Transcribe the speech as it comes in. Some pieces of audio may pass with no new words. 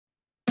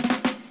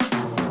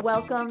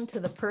Welcome to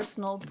the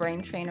Personal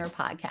Brain Trainer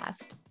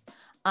Podcast.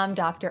 I'm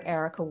Dr.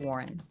 Erica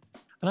Warren.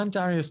 And I'm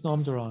Darius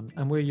Nomdaron,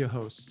 and we're your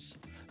hosts.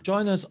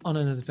 Join us on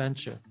an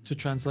adventure to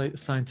translate the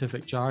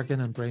scientific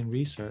jargon and brain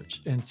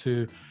research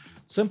into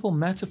simple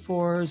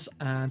metaphors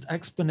and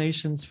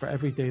explanations for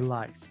everyday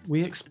life.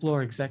 We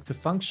explore executive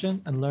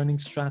function and learning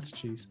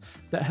strategies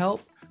that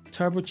help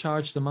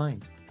turbocharge the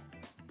mind.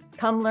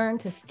 Come learn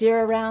to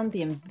steer around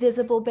the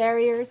invisible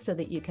barriers so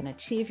that you can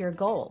achieve your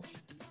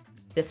goals.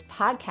 This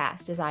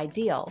podcast is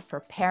ideal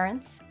for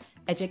parents,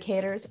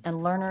 educators,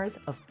 and learners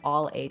of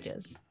all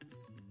ages.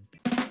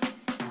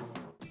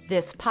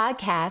 This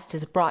podcast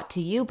is brought to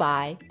you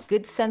by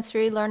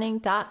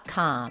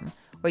GoodSensoryLearning.com,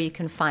 where you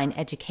can find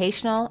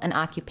educational and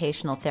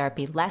occupational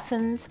therapy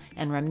lessons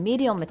and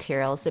remedial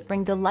materials that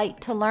bring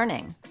delight to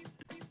learning.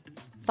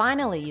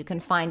 Finally, you can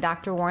find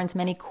Dr. Warren's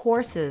many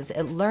courses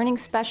at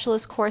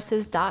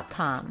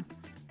LearningSpecialistCourses.com.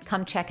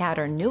 Come check out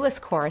our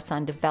newest course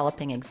on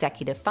developing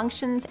executive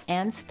functions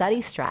and study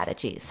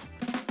strategies.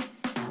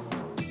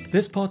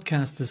 This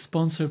podcast is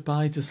sponsored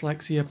by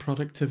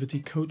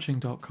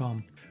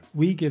DyslexiaProductivityCoaching.com.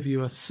 We give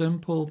you a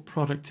simple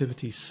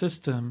productivity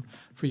system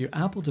for your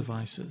Apple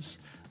devices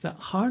that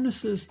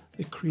harnesses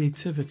the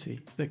creativity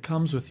that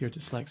comes with your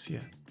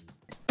dyslexia.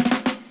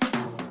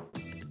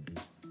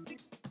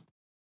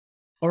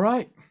 All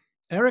right,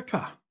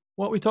 Erica,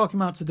 what are we talking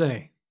about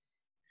today?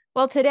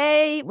 Well,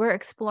 today we're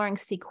exploring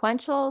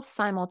sequential,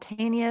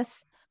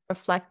 simultaneous,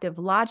 reflective,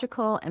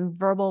 logical, and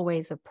verbal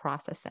ways of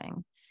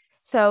processing.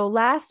 So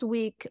last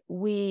week,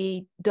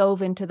 we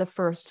dove into the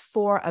first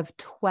 4 of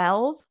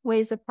 12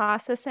 ways of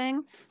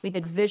processing. We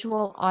did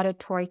visual,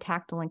 auditory,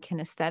 tactile, and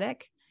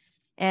kinesthetic.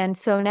 And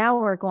so now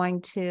we're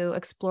going to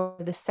explore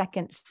the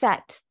second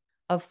set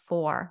of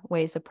 4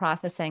 ways of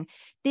processing.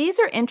 These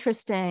are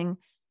interesting.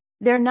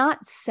 They're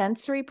not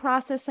sensory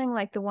processing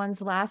like the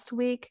ones last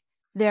week.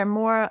 They're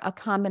more a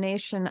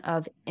combination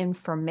of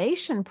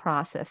information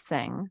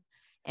processing.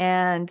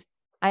 And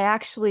I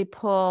actually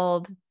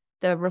pulled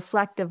the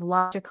reflective,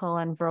 logical,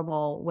 and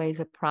verbal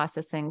ways of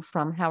processing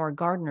from Howard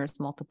Gardner's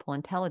Multiple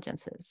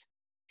Intelligences.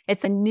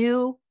 It's a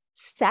new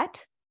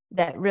set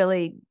that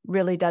really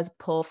does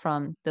pull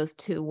from those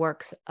 2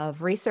 works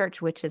of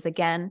research, which is,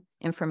 again,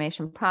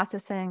 information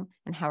processing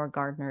and Howard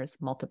Gardner's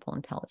Multiple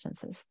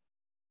Intelligences.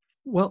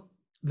 Well,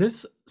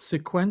 this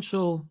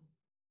sequential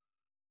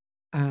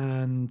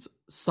and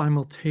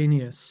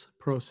simultaneous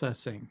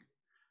processing,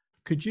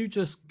 could you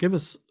just give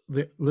us,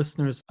 the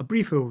listeners, a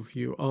brief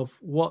overview of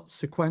what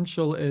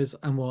sequential is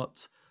and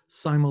what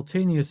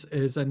simultaneous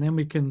is, and then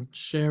we can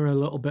share a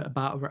little bit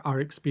about our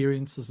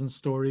experiences and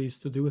stories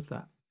to do with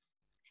that.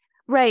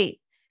 Right.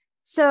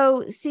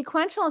 So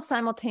sequential and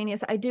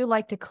simultaneous, I do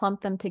like to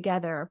clump them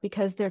together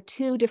because they're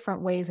 2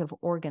 different ways of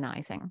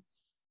organizing.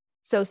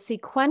 So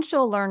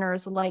sequential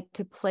learners like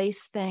to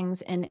place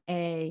things in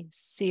a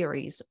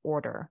series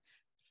order.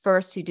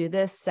 First, you do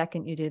this,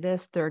 second, you do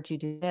this, third, you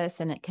do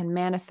this, and it can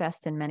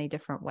manifest in many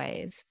different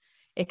ways.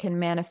 It can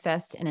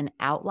manifest in an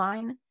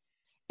outline.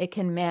 It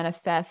can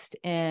manifest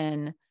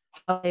in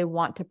how they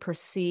want to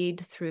proceed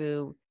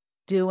through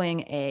doing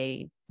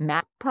a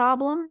math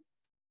problem,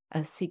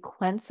 a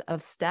sequence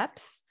of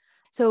steps.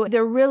 So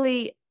they're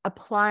really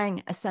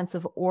applying a sense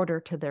of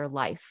order to their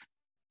life.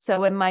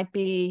 So it might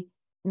be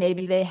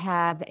maybe they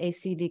have a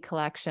CD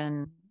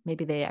collection,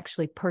 maybe they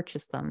actually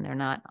purchase them, they're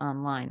not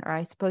online. Or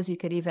I suppose you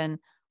could even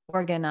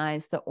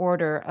organize the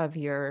order of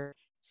your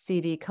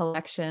CD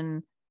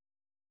collection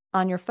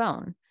on your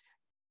phone.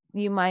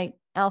 You might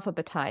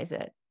alphabetize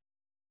it.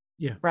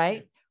 Yeah.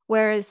 Right?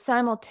 Whereas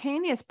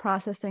simultaneous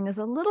processing is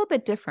a little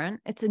bit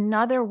different. It's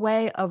another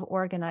way of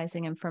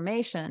organizing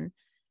information,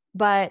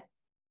 but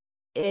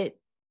it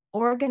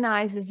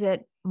organizes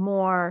it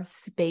more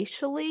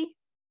spatially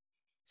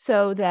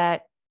so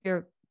that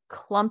you're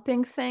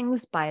clumping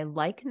things by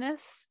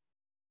likeness.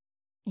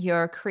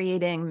 You're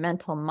creating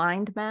mental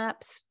mind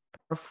maps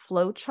or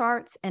flow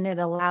charts, and it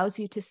allows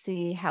you to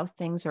see how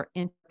things are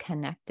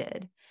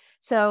interconnected.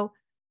 So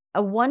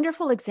a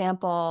wonderful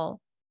example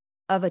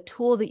of a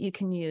tool that you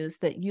can use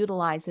that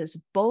utilizes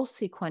both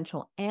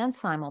sequential and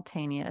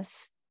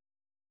simultaneous,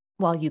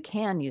 well, you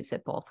can use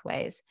it both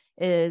ways,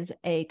 is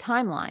a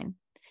timeline.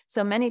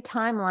 So many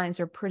timelines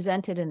are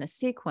presented in a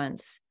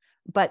sequence,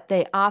 but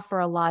they offer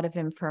a lot of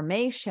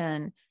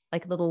information,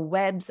 like little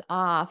webs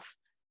off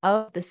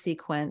of the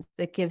sequence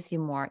that gives you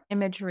more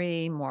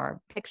imagery,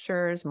 more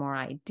pictures, more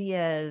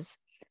ideas.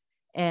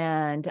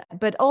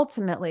 But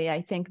ultimately, I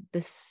think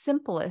the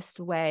simplest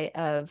way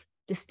of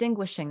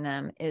distinguishing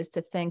them is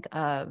to think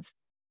of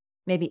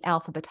maybe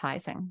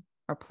alphabetizing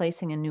or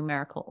placing a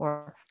numerical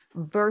order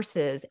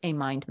versus a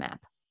mind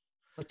map,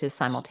 which is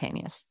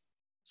simultaneous.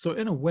 So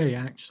in a way,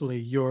 actually,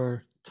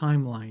 your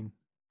timeline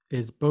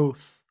is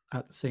both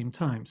at the same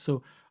time.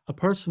 So a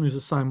person who's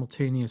a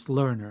simultaneous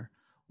learner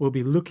will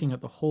be looking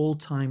at the whole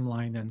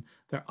timeline, and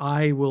their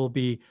eye will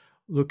be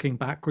looking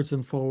backwards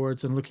and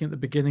forwards and looking at the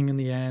beginning and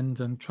the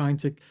end and trying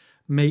to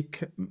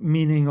make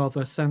meaning of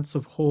a sense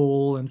of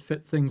whole and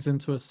fit things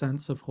into a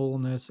sense of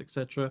wholeness,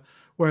 etc.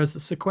 Whereas the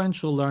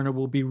sequential learner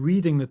will be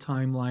reading the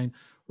timeline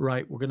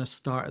right, we're going to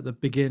start at the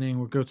beginning,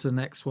 we'll go to the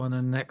next one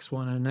and next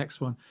one and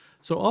next one.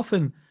 So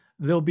often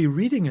they'll be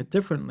reading it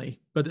differently,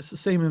 but it's the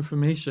same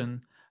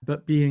information,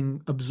 but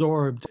being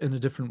absorbed in a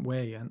different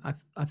way. And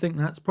I think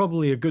that's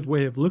probably a good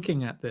way of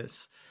looking at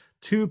this.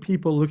 Two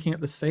people looking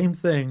at the same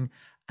thing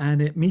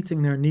and it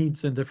meeting their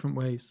needs in different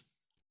ways.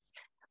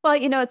 Well,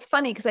 it's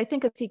funny because I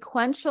think a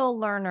sequential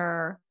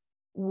learner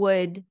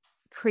would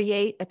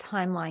create a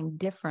timeline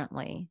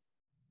differently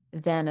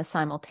than a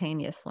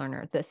simultaneous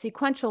learner. The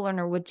sequential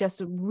learner would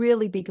just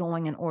really be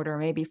going in order,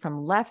 maybe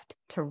from left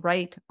to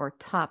right or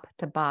top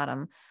to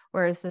bottom,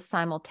 whereas the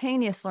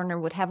simultaneous learner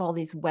would have all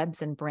these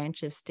webs and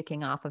branches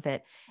sticking off of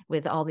it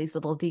with all these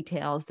little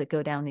details that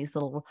go down these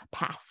little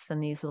paths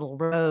and these little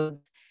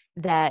roads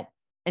that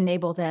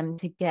enable them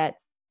to get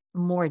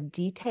more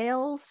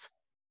details.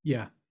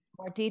 Yeah.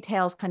 More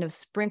details kind of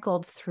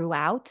sprinkled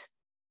throughout.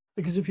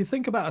 Because if you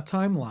think about a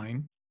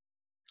timeline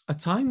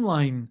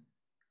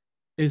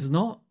is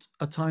not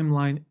a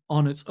timeline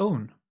on its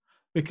own,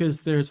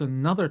 because there's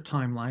another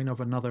timeline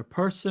of another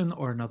person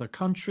or another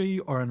country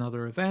or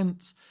another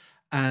event,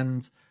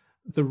 and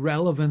the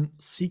relevant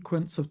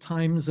sequence of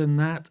times in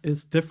that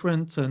is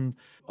different. And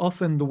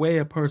often the way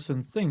a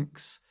person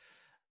thinks,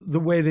 the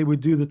way they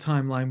would do the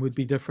timeline would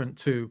be different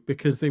too,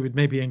 because they would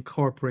maybe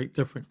incorporate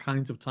different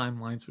kinds of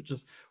timelines, which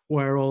is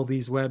where all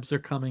these webs are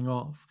coming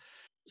off.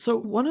 So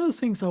one of the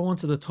things I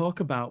wanted to talk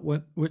about,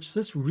 which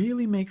this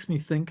really makes me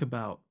think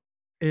about,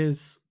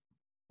 is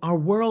our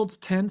world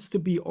tends to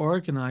be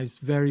organized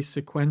very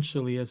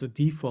sequentially as a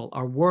default.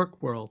 Our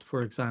work world,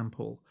 for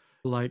example,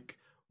 like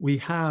we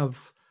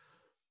have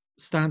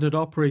standard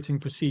operating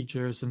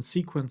procedures and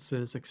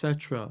sequences,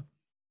 etc.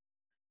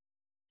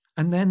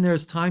 And then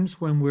there's times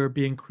when we're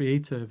being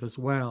creative as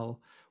well,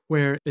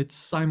 where it's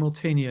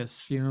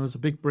simultaneous, there's a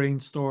big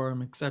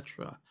brainstorm,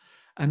 etc.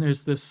 And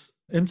there's this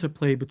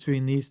interplay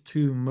between these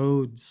two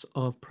modes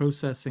of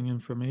processing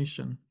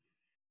information.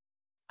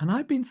 And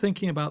I've been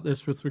thinking about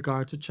this with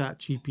regard to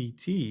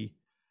ChatGPT,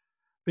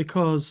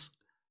 because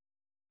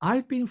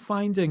I've been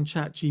finding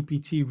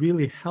ChatGPT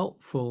really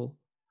helpful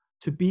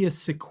to be a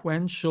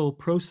sequential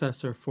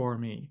processor for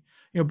me,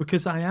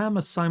 because I am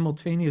a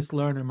simultaneous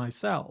learner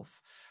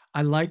myself.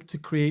 I like to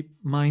create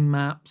mind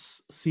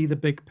maps, see the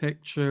big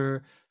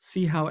picture,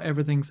 see how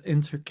everything's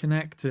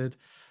interconnected.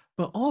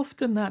 But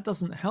often that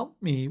doesn't help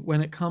me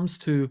when it comes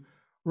to,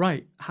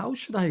 right, how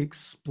should I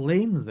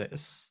explain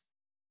this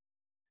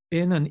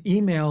in an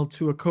email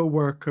to a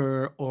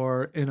coworker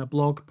or in a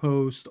blog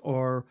post,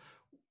 or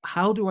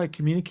how do I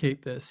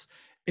communicate this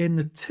in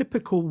the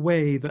typical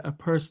way that a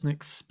person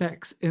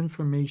expects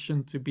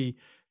information to be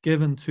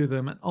given to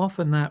them? And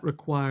often that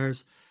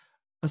requires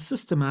a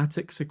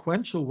systematic,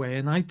 sequential way.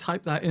 And I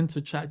type that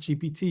into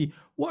ChatGPT.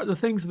 What are the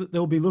things that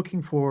they'll be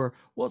looking for?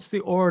 What's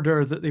the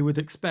order that they would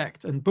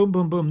expect? And boom,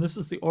 boom, boom, this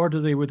is the order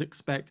they would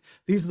expect.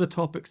 These are the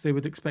topics they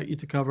would expect you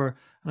to cover.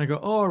 And I go,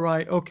 all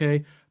right,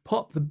 okay,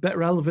 pop the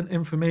relevant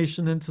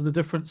information into the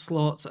different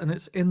slots, and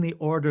it's in the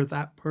order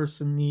that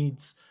person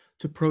needs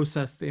to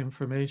process the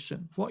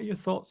information. What are your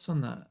thoughts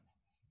on that?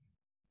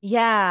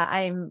 Yeah,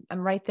 I'm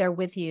right there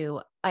with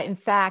you. In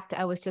fact,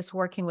 I was just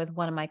working with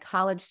one of my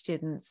college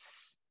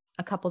students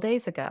a couple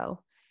days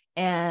ago,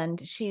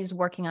 and she's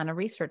working on a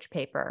research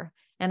paper.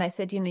 And I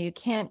said, you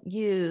can't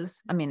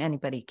use,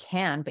 anybody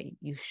can, but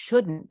you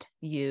shouldn't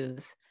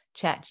use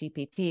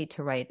ChatGPT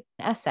to write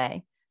an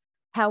essay.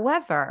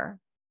 However,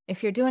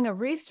 if you're doing a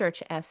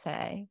research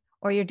essay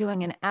or you're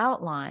doing an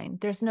outline,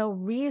 there's no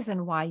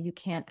reason why you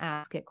can't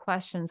ask it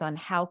questions on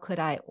how could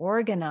I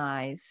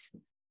organize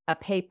a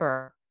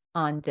paper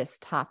on this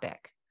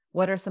topic?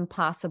 What are some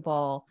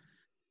possible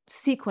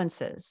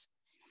sequences?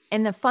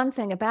 And the fun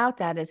thing about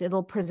that is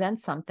it'll present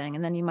something,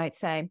 and then you might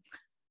say,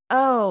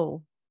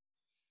 oh,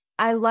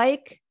 I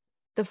like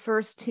the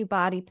first two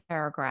body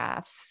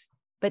paragraphs,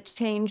 but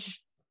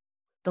change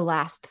the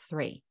last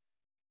three.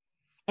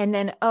 And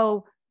then,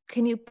 oh,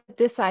 can you put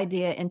this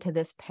idea into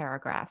this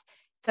paragraph?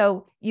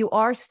 So you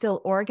are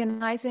still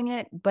organizing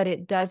it, but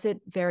it does it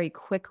very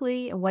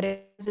quickly. And what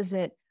it is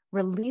it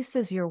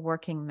releases your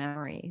working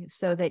memory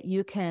so that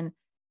you can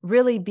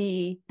really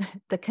be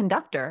the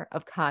conductor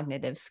of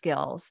cognitive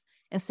skills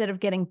instead of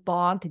getting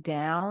bogged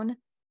down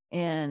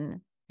in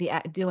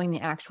doing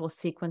the actual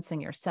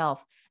sequencing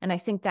yourself. And I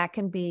think that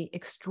can be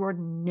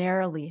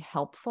extraordinarily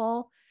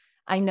helpful.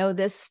 I know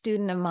this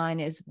student of mine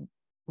is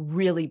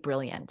really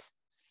brilliant,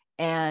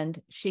 and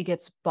she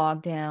gets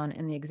bogged down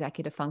in the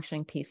executive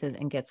functioning pieces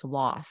and gets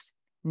lost.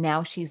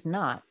 Now she's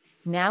not.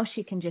 Now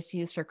she can just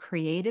use her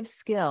creative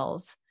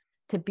skills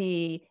to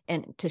be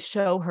and to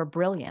show her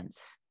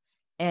brilliance.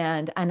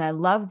 And I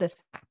love the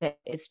fact that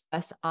it's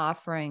just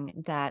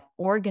offering that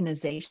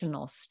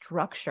organizational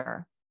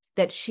structure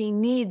that she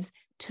needs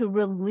to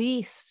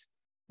release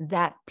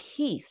that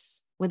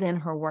piece within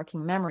her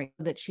working memory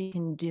so that she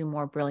can do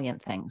more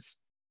brilliant things.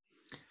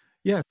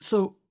 Yeah.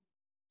 So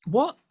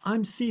what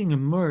I'm seeing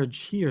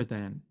emerge here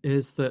then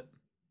is that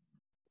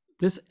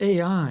this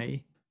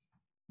AI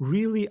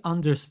really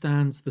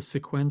understands the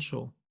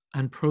sequential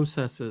and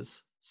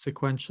processes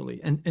sequentially.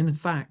 And in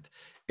fact,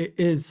 it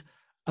is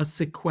a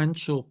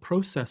sequential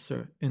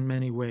processor in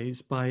many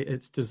ways by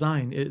its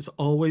design. It's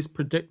always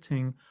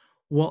predicting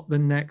what the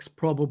next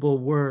probable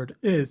word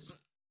is,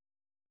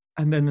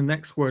 and then the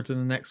next word and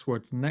the next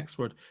word and the next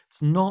word.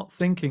 It's not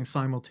thinking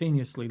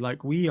simultaneously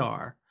like we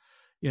are,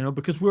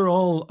 because we're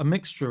all a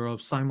mixture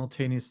of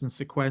simultaneous and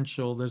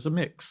sequential. There's a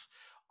mix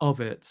of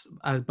it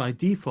by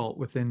default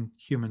within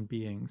human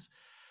beings.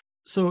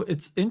 So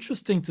it's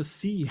interesting to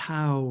see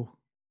how,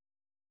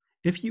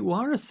 if you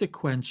are a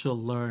sequential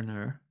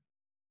learner,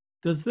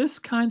 does this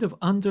kind of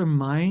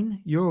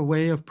undermine your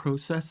way of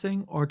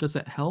processing, or does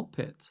it help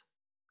it?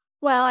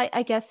 Well,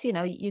 I guess,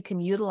 you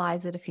can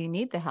utilize it if you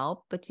need the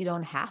help, but you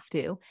don't have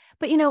to.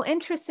 But,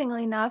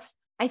 interestingly enough,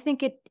 I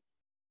think it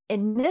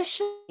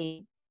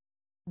initially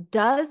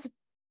does,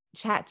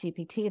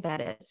 ChatGPT,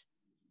 that is,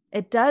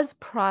 it does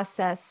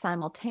process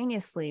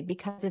simultaneously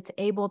because it's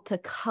able to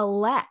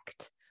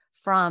collect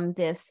from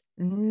this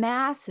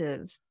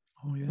massive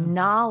Oh, yeah.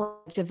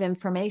 knowledge of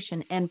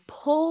information and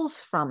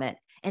pulls from it.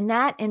 And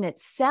that in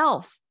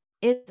itself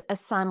is a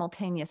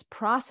simultaneous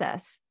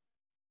process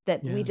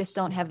that we just Yes.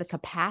 don't have the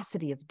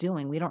capacity of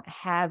doing. We don't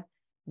have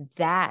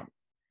that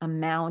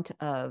amount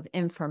of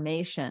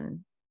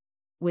information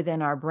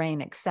within our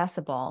brain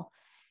accessible.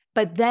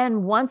 But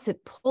then once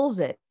it pulls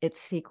it, it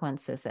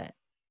sequences it.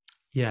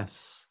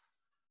 Yes.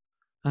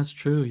 That's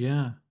true.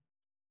 Yeah.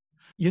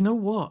 You know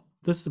what?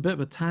 This is a bit of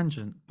a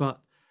tangent,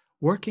 but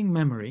working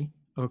memory,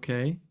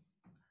 okay,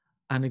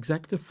 and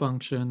executive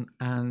function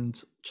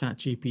and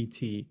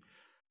ChatGPT.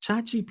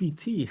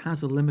 ChatGPT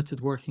has a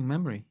limited working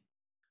memory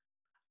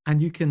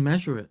and you can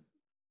measure it.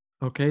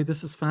 Okay,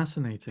 this is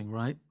fascinating,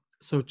 right?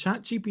 So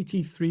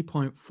ChatGPT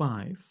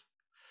 3.5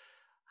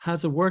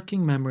 has a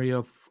working memory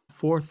of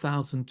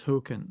 4,000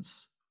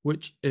 tokens,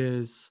 which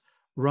is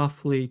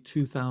roughly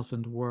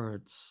 2,000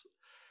 words.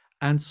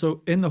 And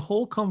so in the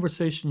whole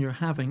conversation you're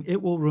having,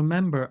 it will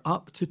remember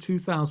up to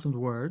 2,000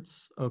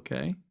 words,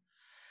 okay?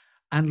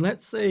 And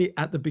let's say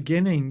at the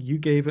beginning you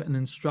gave it an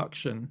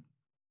instruction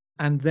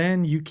and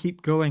then you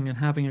keep going and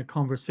having a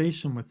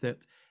conversation with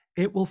it,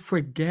 it will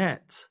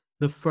forget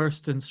the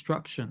first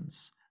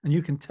instructions and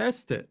you can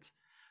test it.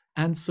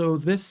 And so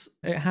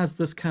it has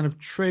this kind of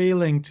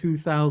trailing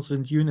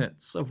 2000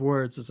 units of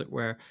words, as it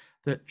were,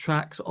 that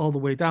tracks all the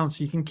way down.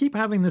 So you can keep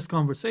having this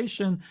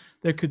conversation.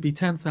 There could be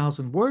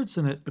 10,000 words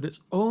in it, but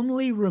it's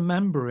only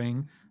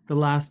remembering the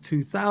last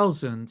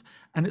 2000.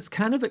 And it's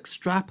kind of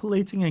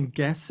extrapolating and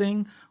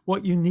guessing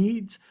what you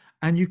need.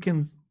 And you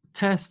can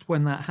test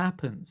when that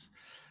happens.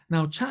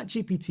 Now,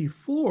 ChatGPT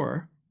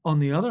 4, on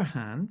the other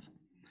hand,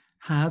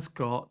 has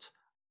got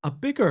a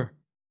bigger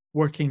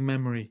working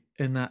memory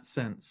in that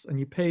sense, and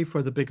you pay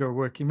for the bigger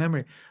working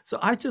memory. So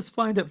I just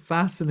find it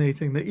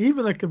fascinating that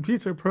even a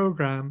computer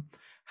program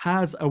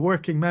has a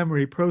working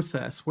memory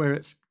process where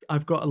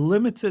I've got a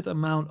limited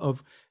amount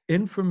of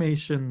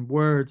information,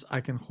 words I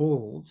can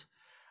hold,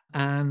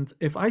 and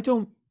if I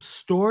don't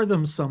store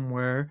them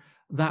somewhere,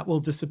 that will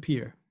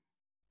disappear.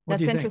 What do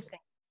That's you think? interesting.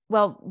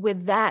 Well,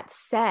 with that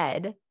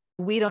said,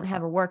 we don't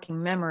have a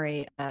working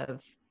memory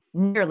of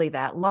nearly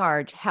that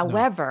large. No.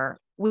 However,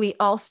 we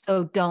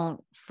also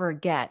don't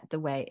forget the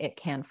way it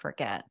can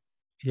forget,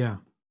 Yeah.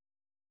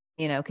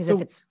 because if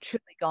So it's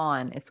truly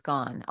gone, it's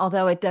gone.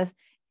 Although it does,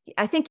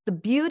 I think the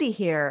beauty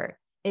here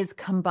is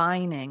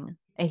combining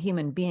a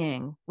human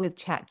being with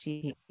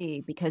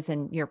ChatGPT, because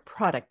then your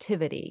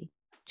productivity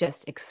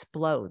just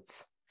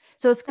explodes.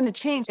 So it's going to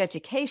change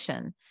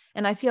education.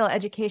 And I feel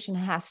education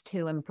has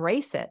to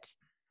embrace it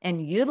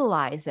and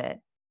utilize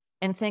it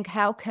and think,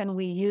 how can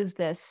we use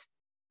this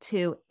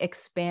to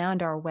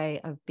expand our way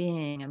of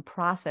being and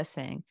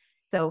processing?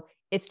 So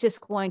it's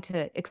just going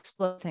to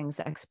explode things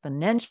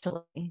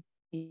exponentially.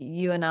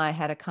 You and I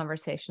had a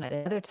conversation at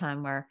another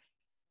time where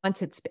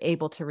once it's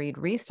able to read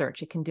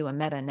research, it can do a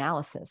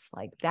meta-analysis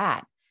like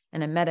that.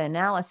 And a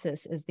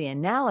meta-analysis is the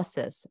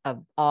analysis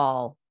of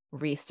all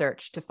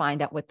research to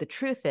find out what the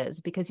truth is,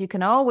 because you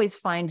can always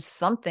find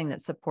something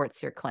that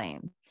supports your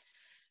claim.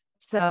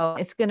 So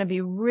it's going to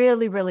be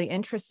really, really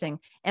interesting.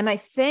 And I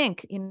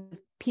think in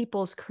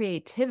people's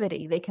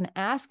creativity, they can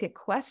ask it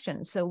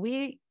questions. So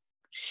we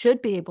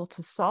should be able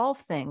to solve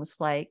things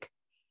like,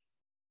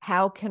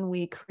 how can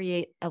we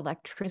create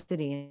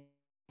electricity?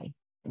 It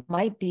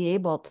might be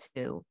able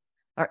to,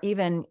 or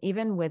even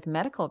with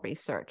medical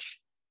research,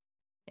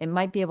 it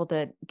might be able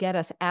to get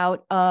us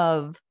out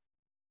of,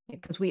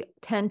 because we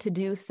tend to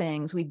do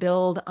things, we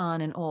build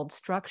on an old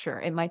structure.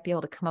 It might be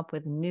able to come up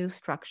with new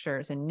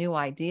structures and new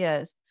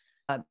ideas,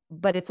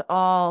 but it's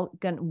all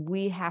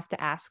we have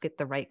to ask it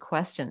the right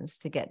questions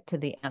to get to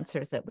the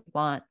answers that we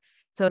want.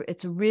 So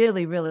it's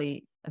really,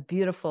 really a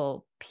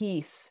beautiful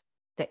piece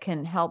that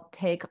can help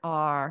take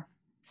our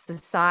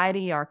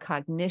society, our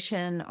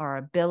cognition, our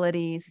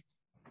abilities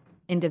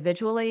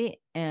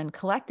individually and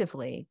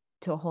collectively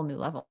to a whole new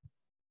level.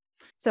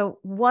 So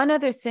one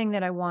other thing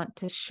that I want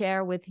to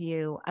share with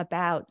you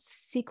about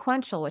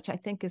sequential, which I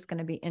think is going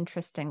to be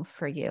interesting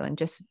for you and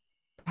just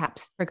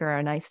perhaps trigger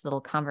a nice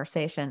little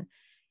conversation,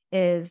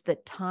 is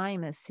that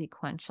time is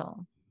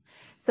sequential.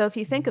 So if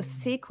you think of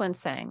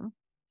sequencing,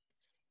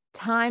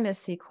 time is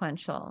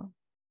sequential.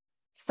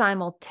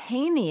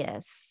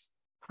 Simultaneous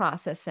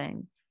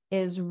processing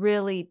is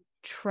really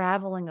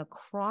traveling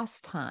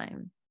across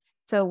time.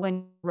 So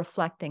when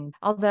reflecting,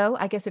 although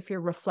I guess if you're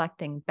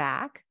reflecting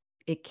back,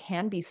 it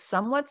can be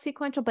somewhat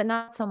sequential, but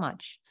not so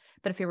much.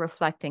 But if you're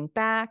reflecting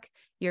back,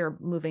 you're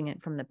moving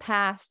it from the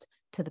past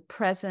to the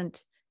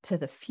present to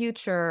the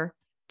future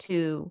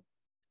to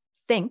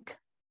think.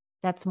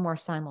 That's more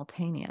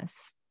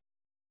simultaneous.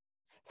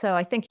 So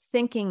I think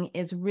thinking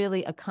is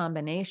really a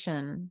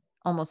combination,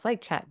 almost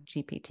like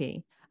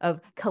ChatGPT, of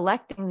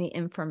collecting the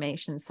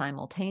information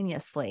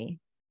simultaneously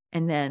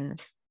and then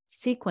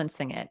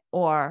sequencing it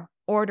or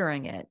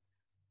ordering it,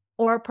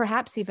 or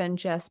perhaps even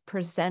just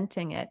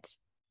presenting it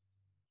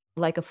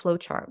like a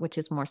flowchart, which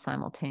is more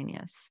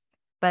simultaneous.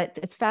 But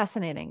it's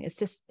fascinating.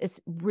 It's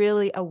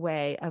really a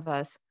way of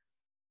us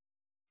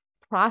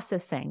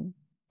processing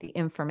the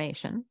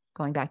information,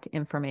 going back to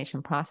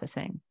information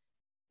processing,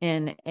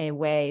 in a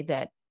way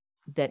that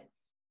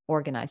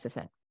organizes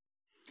it,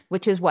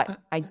 which is what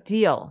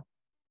ideal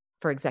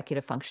for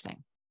executive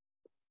functioning.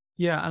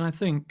 Yeah, and I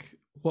think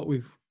what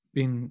we've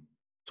been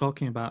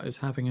talking about is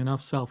having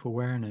enough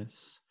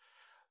self-awareness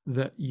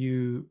that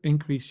you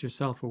increase your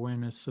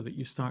self-awareness so that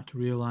you start to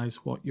realize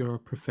what your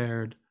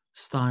preferred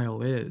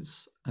style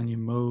is and your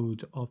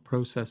mode of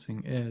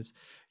processing is.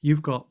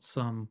 You've got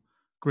some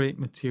great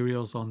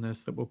materials on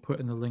this that we'll put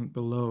in the link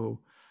below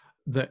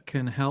that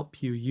can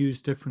help you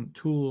use different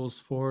tools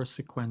for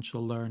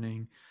sequential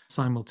learning,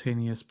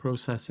 simultaneous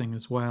processing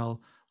as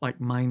well, like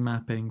mind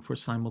mapping for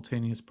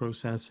simultaneous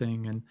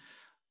processing and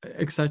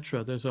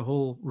etc. There's a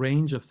whole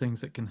range of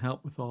things that can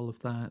help with all of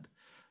that.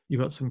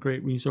 You've got some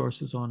great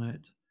resources on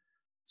it.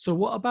 So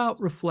what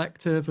about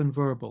reflective and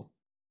verbal?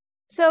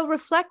 So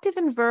reflective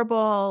and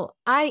verbal,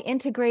 I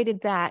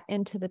integrated that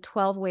into the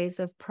 12 ways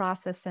of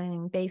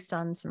processing based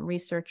on some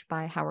research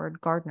by Howard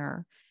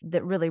Gardner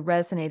that really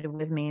resonated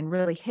with me and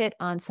really hit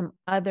on some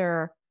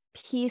other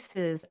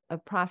pieces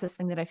of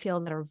processing that I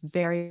feel that are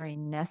very, very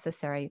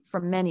necessary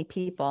for many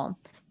people.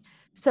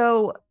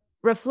 So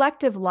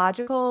reflective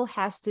logical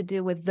has to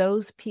do with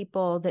those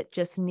people that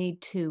just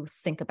need to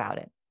think about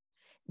it.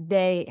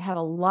 They have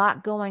a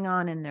lot going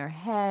on in their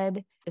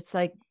head. It's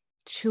like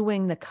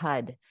chewing the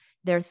cud.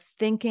 They're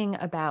thinking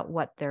about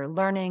what they're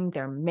learning,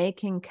 they're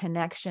making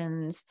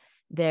connections,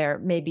 they're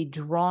maybe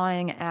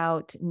drawing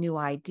out new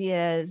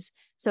ideas.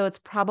 So it's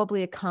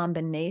probably a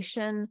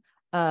combination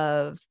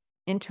of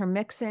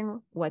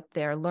intermixing what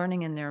they're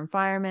learning in their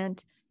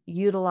environment,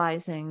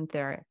 utilizing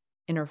their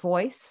inner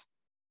voice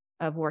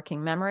of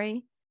working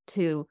memory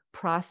to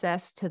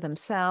process to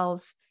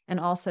themselves, and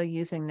also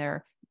using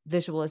their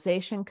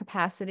visualization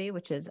capacity,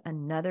 which is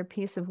another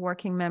piece of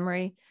working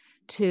memory,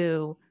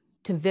 to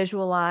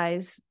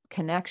visualize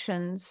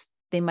connections.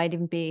 They might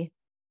even be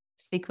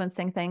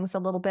sequencing things a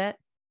little bit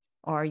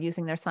or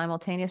using their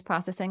simultaneous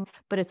processing,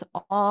 but it's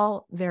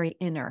all very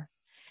inner.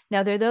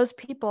 Now, there are those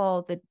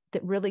people that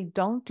really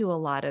don't do a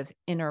lot of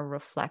inner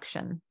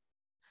reflection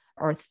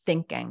or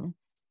thinking.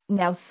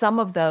 Now, some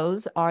of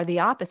those are the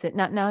opposite.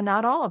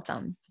 Not all of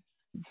them,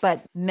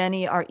 but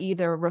many are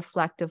either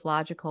reflective,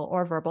 logical,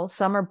 or verbal.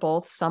 Some are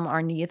both, some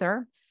are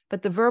neither.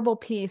 But the verbal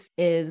piece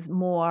is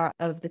more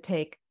of the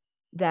take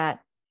that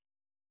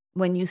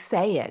when you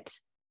say it,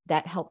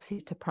 that helps you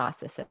to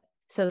process it.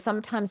 So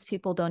sometimes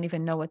people don't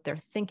even know what they're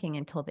thinking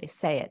until they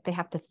say it. They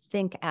have to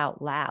think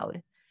out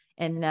loud.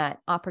 And that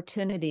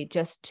opportunity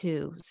just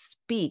to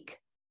speak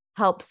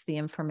helps the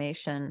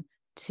information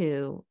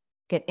to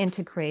get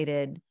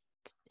integrated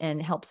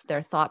and helps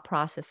their thought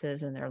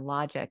processes and their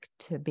logic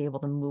to be able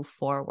to move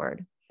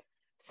forward.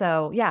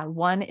 So yeah,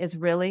 one is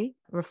really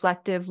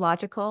reflective,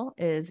 logical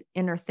is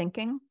inner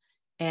thinking,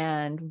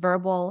 and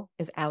verbal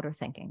is outer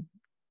thinking.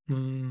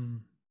 Mm,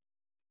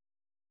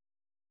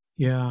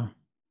 yeah.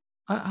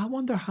 I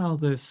wonder how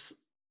this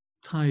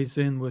ties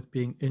in with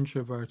being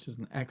introverted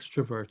and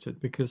extroverted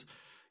because,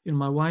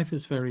 my wife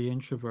is very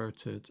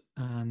introverted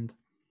and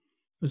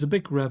it was a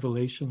big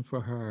revelation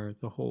for her,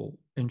 the whole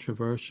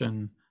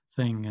introversion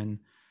thing.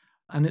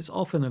 And it's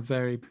often a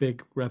very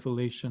big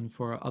revelation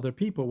for other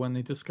people when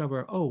they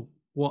discover, oh,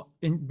 what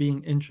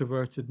being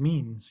introverted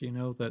means,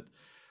 that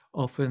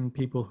often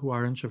people who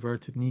are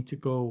introverted need to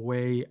go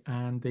away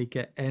and they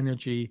get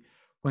energy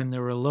when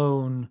they're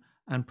alone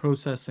and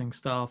processing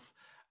stuff.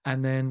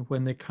 And then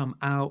when they come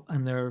out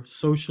and they're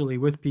socially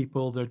with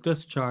people, they're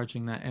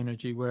discharging that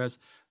energy. Whereas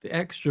the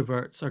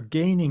extroverts are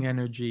gaining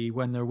energy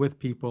when they're with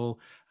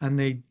people and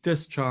they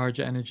discharge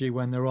energy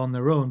when they're on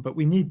their own. But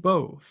we need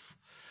both,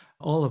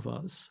 all of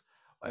us.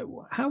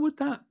 How would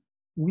that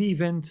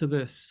weave into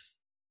this?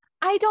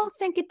 I don't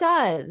think it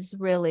does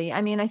really.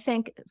 I mean, I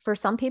think for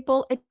some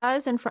people it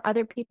does, and for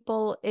other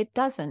people it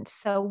doesn't.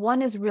 So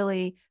one is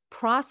really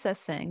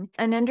processing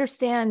and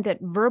understand that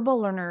verbal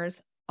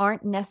learners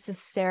aren't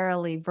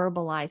necessarily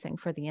verbalizing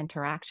for the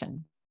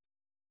interaction.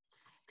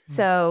 Okay.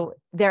 So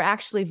they're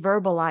actually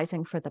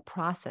verbalizing for the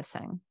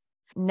processing.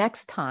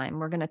 Next time,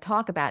 we're going to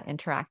talk about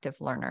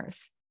interactive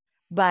learners,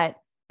 but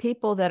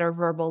people that are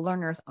verbal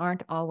learners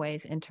aren't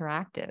always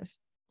interactive.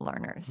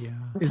 learners. Yeah.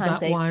 Is Sometimes that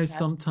they why have,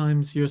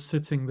 sometimes you're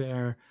sitting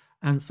there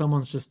and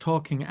someone's just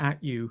talking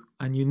at you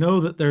and you know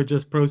that they're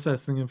just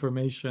processing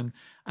information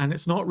and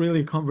it's not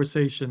really a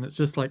conversation? It's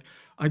just like,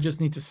 I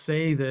just need to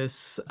say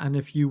this. And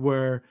if you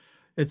were,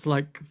 it's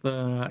like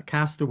the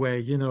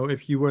castaway, you know,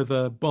 if you were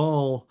the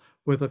ball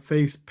with a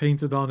face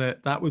painted on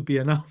it, that would be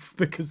enough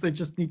because they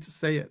just need to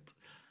say it.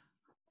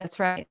 that's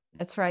right.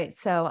 That's right.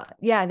 So,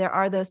 yeah, there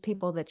are those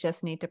people that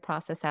just need to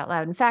process out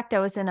loud. In fact, I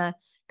was in a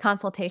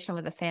consultation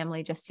with a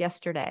family just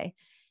yesterday,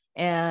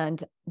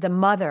 and the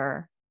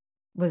mother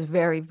was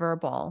very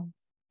verbal,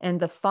 and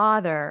the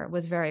father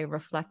was very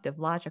reflective,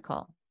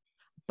 logical,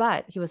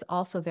 but he was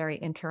also very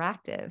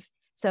interactive.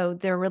 So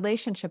their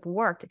relationship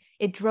worked.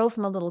 It drove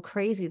him a little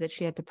crazy that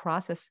she had to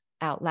process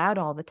out loud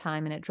all the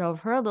time. And it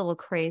drove her a little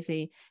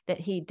crazy that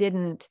he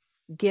didn't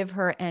give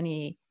her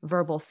any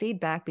verbal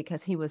feedback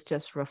because he was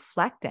just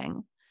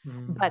reflecting.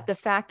 But Mm. the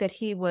fact that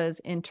he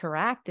was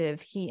interactive,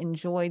 he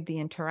enjoyed the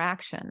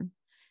interaction.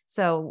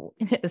 So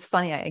it was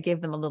funny. I gave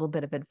them a little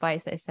bit of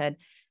advice. I said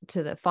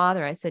to the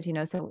father, I said,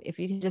 so if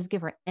you can just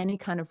give her any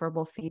kind of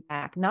verbal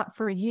feedback, not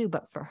for you,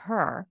 but for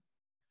her,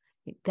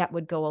 that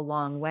would go a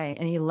long way.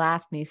 And he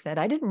laughed and he said,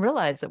 I didn't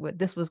realize that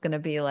this was going to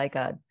be like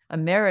a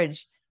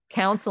marriage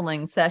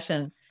counseling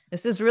session.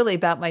 This is really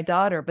about my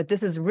daughter, but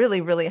this is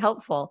really, really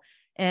helpful.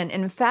 And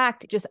in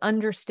fact, just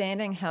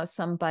understanding how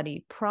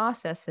somebody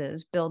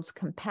processes builds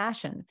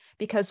compassion,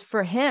 because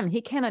for him,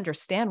 he can't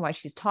understand why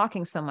she's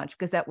talking so much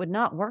because that would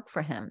not work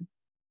for him.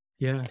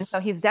 And Yes. so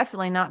he's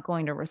definitely not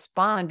going to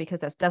respond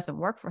because that doesn't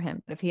work for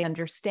him. But if he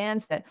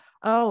understands that,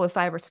 oh, if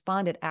I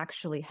respond, it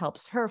actually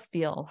helps her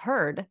feel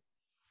heard,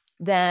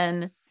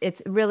 then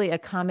it's really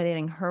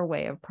accommodating her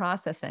way of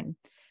processing.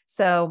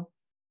 So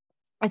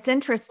it's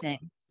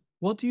interesting.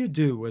 What do you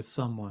do with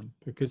someone?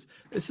 Because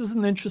this is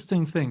an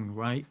interesting thing,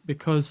 right?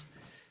 Because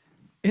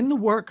in the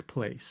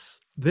workplace,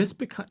 this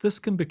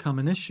can become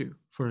an issue,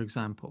 for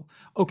example.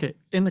 Okay,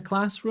 in the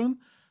classroom,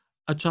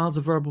 a child's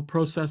a verbal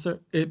processor,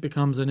 it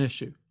becomes an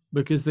issue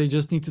because they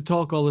just need to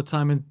talk all the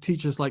time. And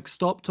teachers like,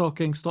 stop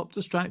talking, stop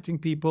distracting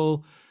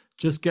people,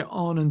 just get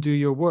on and do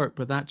your work.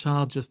 But that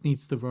child just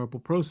needs the verbal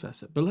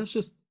processor. But let's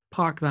just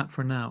park that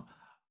for now.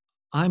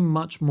 I'm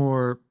much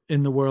more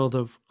in the world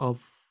of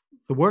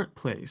the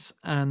workplace,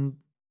 and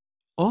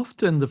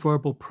often the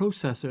verbal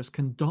processors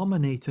can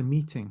dominate a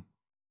meeting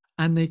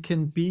and they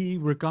can be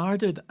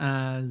regarded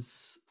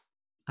as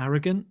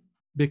arrogant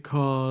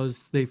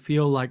because they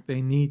feel like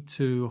they need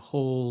to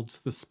hold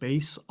the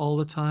space all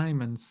the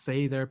time and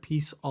say their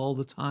piece all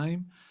the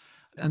time.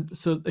 And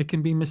so it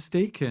can be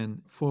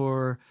mistaken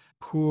for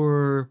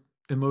poor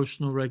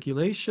emotional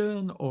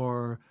regulation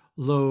or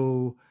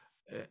low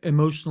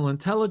emotional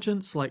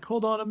intelligence, like,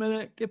 hold on a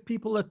minute, give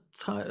people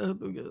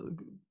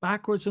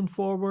backwards and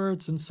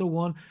forwards and so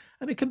on.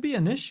 And it can be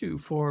an issue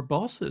for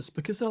bosses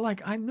because they're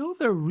like, I know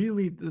they're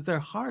really, their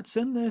heart's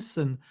in this,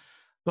 and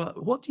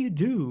but what do you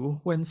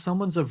do when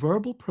someone's a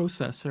verbal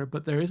processor,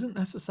 but there isn't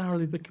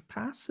necessarily the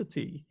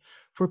capacity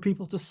for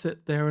people to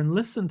sit there and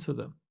listen to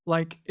them?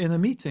 Like in a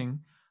meeting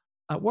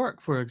at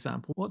work, for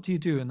example, what do you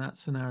do in that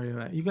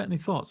scenario? You got any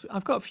thoughts?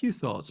 I've got a few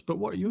thoughts, but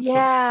what are your thoughts?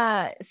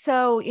 Yeah.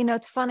 So,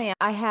 it's funny.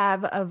 I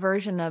have a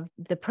version of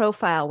the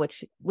profile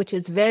which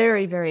is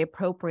very, very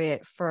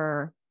appropriate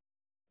for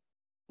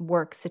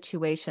work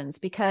situations,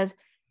 because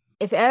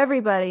if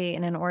everybody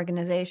in an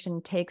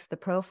organization takes the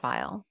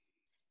profile,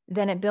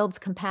 then it builds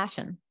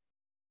compassion.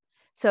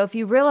 So if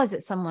you realize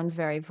that someone's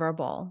very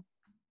verbal,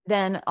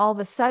 then all of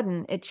a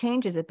sudden it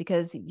changes it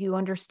because you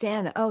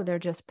understand that, oh, they're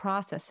just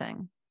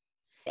processing.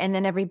 And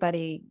then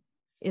everybody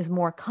is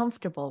more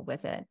comfortable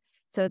with it.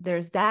 So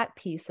there's that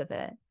piece of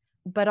it.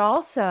 But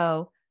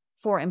also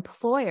for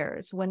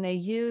employers, when they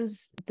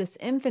use this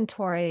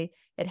inventory,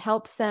 it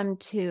helps them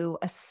to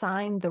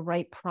assign the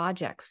right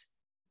projects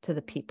to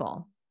the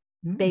people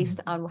based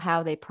Mm. on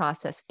how they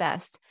process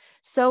best.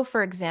 So,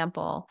 for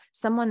example,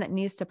 someone that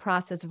needs to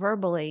process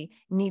verbally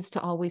needs to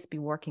always be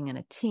working in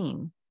a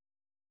team.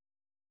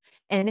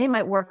 And they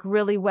might work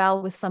really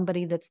well with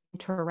somebody that's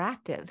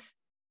interactive.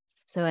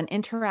 So, an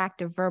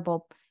interactive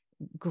verbal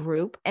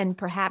group, and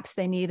perhaps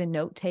they need a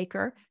note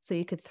taker. So,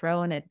 you could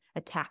throw in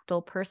a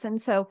tactile person.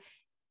 So,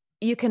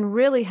 you can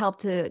really help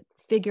to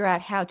figure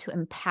out how to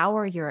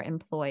empower your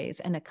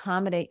employees and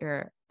accommodate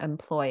your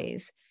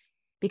employees,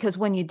 because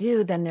when you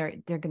do, then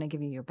they're going to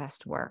give you your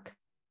best work.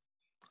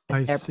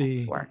 I Their best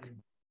see. work.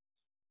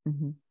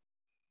 Mm-hmm.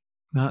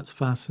 That's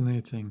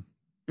fascinating.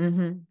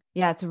 Mm-hmm.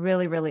 Yeah, it's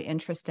really, really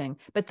interesting.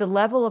 But the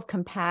level of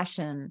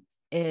compassion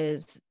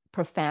is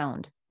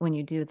profound when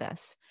you do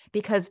this,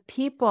 because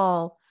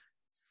people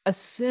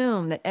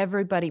assume that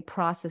everybody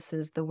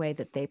processes the way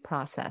that they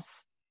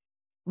process,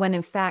 when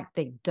in fact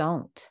they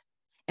don't.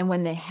 And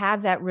when they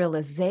have that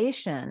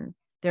realization,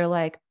 they're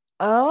like,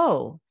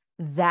 oh,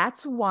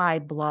 that's why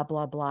blah,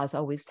 blah, blah is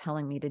always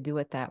telling me to do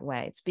it that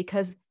way. It's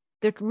because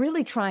they're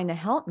really trying to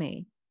help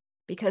me,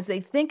 because they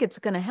think it's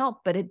going to help,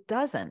 but it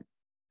doesn't.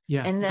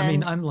 Yeah. And I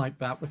mean, then, I'm like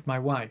that with my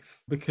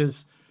wife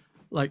because,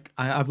 like,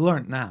 I've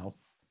learned now,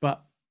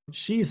 but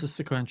She's a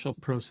sequential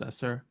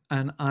processor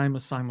and I'm a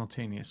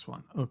simultaneous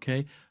one.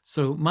 Okay.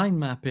 So mind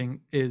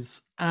mapping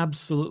is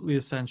absolutely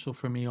essential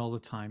for me all the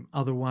time.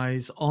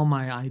 Otherwise, all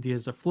my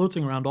ideas are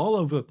floating around all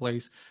over the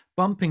place,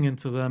 bumping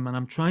into them, and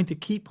I'm trying to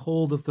keep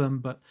hold of them.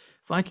 But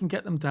if I can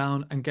get them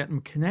down and get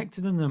them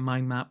connected in a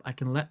mind map, I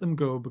can let them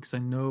go because I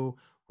know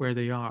where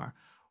they are.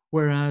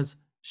 Whereas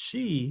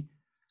she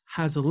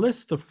has a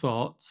list of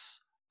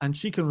thoughts and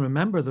she can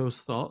remember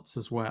those thoughts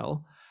as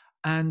well.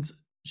 And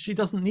she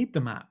doesn't need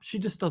the map. She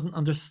just doesn't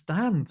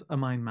understand a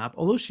mind map.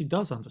 Although she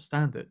does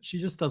understand it, she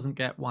just doesn't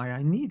get why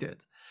I need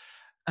it.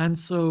 And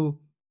so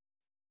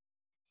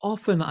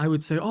often I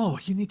would say, oh,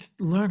 you need to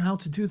learn how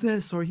to do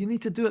this, or you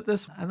need to do it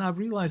this. And I've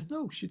realized,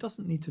 no, she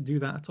doesn't need to do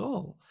that at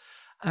all.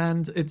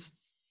 And it's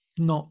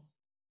not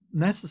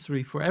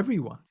necessary for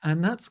everyone.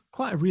 And that's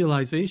quite a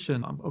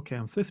realization.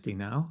 I'm 50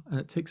 now, and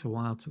it takes a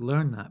while to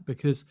learn that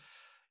because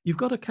you've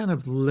got to kind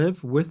of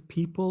live with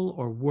people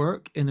or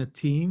work in a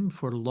team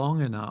for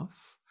long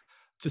enough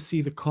to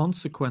see the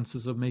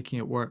consequences of making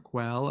it work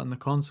well and the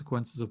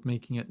consequences of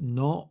making it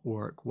not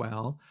work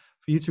well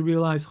for you to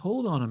realize,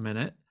 hold on a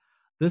minute,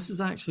 this is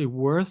actually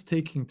worth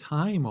taking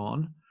time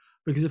on,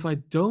 because if I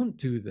don't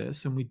do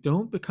this and we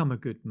don't become a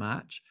good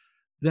match,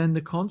 then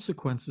the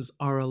consequences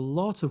are a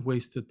lot of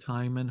wasted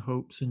time and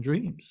hopes and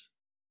dreams.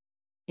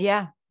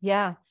 Yeah,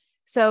 yeah.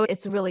 So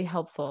it's really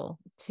helpful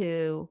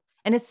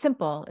and it's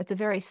simple. It's a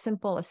very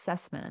simple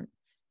assessment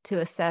to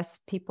assess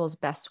people's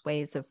best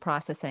ways of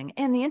processing.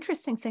 And the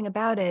interesting thing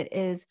about it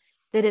is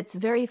that it's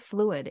very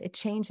fluid. It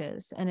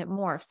changes and it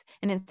morphs.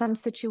 And in some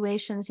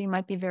situations, you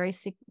might be very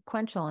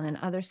sequential, and in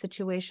other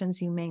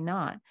situations, you may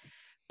not.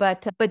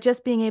 But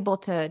just being able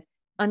to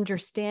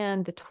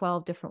understand the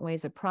 12 different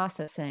ways of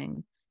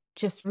processing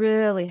just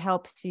really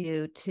helps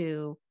you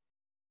to,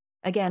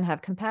 again,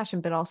 have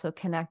compassion, but also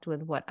connect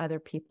with what other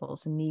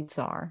people's needs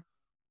are.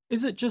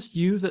 Is it just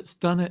you that's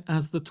done it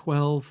as the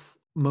 12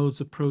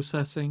 modes of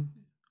processing?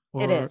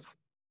 It Or, is.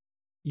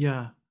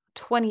 yeah,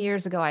 20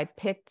 years ago, I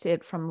picked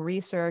it from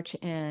research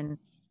in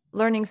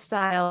learning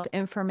styles,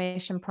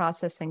 information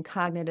processing,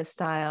 cognitive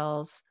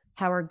styles,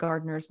 Howard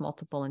Gardner's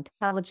multiple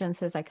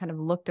intelligences. I kind of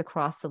looked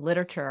across the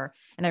literature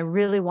and I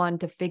really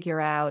wanted to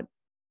figure out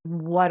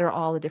what are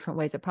all the different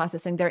ways of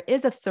processing. There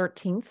is a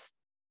 13th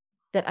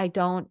that I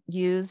don't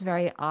use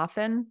very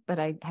often, but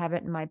I have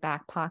it in my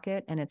back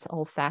pocket, and it's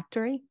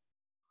olfactory.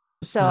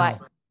 So I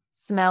smell.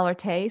 smell or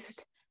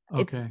taste.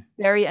 It's Okay.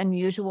 very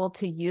unusual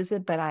to use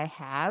it, but I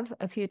have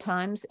a few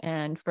times.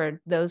 And for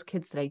those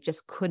kids that I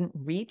just couldn't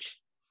reach,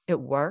 it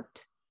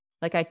worked.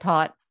 Like I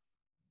taught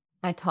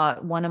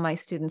one of my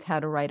students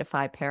how to write a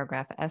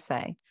 5-paragraph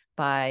essay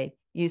by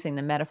using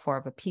the metaphor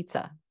of a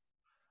pizza.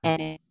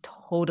 And it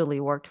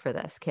totally worked for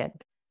this kid.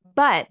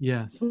 But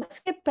Yes. let's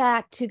get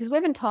back to, because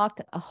we've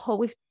talked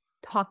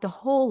a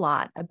whole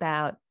lot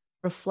about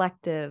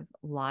reflective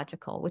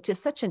logical, which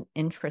is such an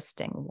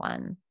interesting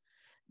one.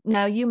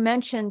 Now, you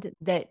mentioned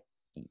that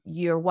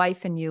your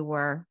wife and you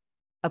were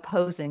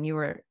opposing, you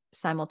were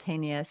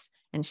simultaneous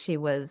and she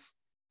was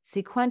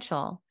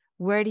sequential.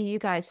 Where do you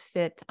guys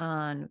fit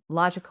on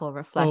logical, Oh,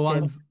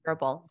 reflective,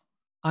 verbal?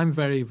 I'm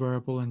very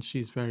verbal and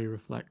she's very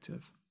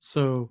reflective.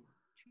 So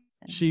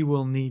she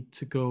will need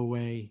to go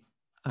away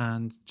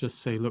and just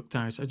say, look,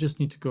 Darius, I just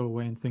need to go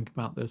away and think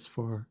about this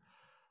for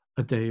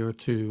a day or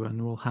two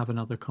and we'll have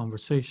another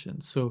conversation.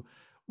 So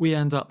we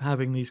end up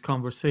having these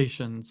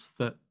conversations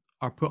that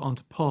are put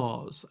onto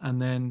pause,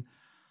 and then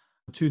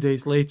 2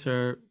 days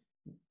later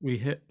we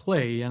hit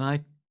play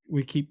and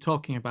we keep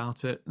talking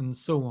about it and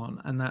so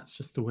on. And that's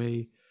just the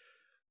way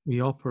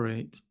we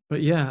operate.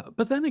 But yeah,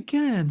 but then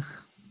again,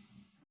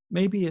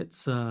 maybe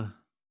it's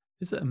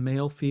is it a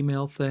male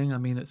female thing? I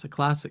mean, it's a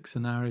classic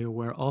scenario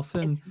where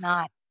often It's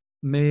not.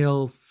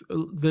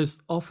 there's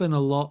often a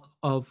lot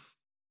of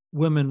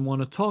women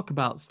want to talk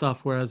about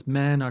stuff, whereas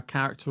men are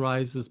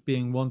characterized as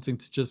being wanting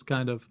to just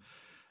kind of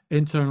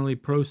internally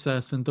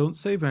process and don't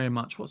say very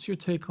much. What's your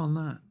take on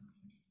that?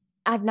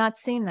 I've not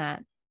seen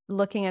that.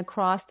 Looking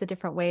across the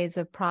different ways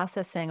of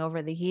processing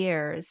over the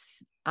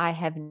years, I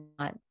have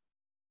not.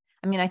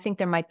 I mean, I think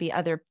there might be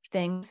other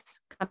things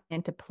coming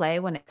into play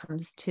when it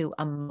comes to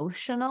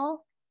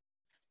emotional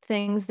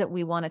things that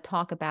we want to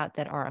talk about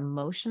that are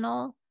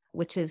emotional,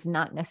 which is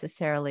not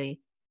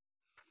necessarily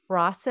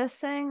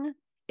processing.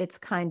 It's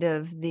kind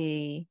of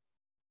the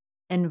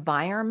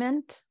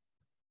environment,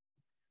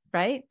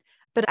 right?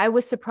 But I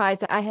was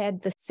surprised. I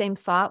had the same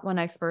thought when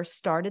I first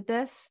started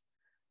this.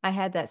 I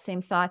had that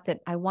same thought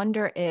that I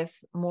wonder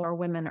if more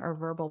women are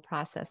verbal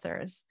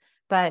processors.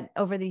 But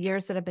over the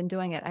years that I've been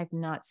doing it, I've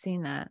not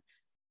seen that.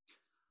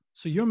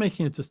 So you're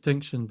making a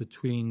distinction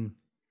between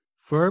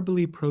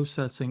verbally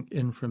processing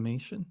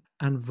information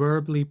and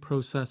verbally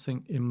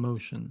processing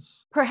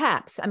emotions.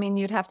 Perhaps. I mean,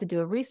 you'd have to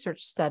do a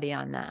research study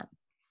on that,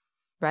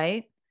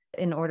 right?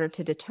 In order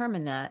to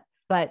determine that.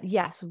 But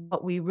yes,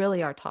 what we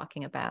really are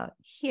talking about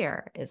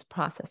here is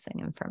processing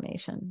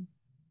information.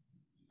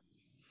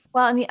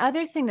 Well, and the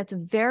other thing that's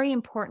very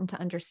important to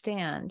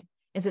understand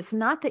is it's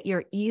not that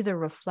you're either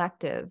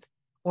reflective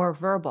or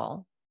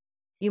verbal.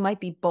 You might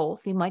be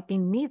both. You might be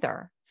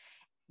neither.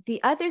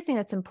 The other thing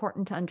that's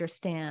important to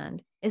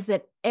understand is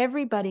that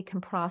everybody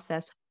can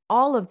process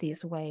all of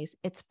these ways.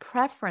 It's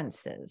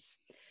preferences.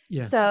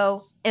 Yes.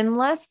 So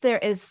unless there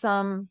is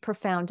some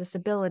profound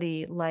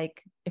disability,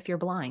 like if you're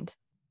blind,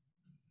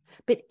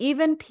 but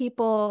even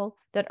people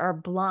that are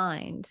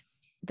blind,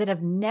 that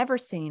have never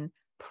seen,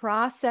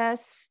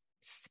 process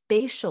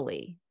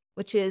spatially,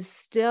 which is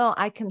still,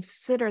 I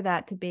consider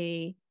that to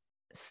be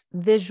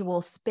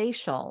visual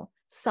spatial,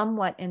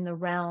 somewhat in the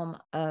realm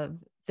of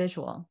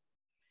visual.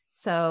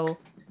 So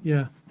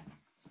Yeah.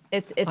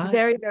 it's I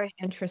very, very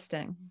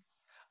interesting.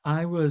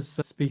 I was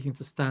speaking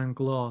to Stan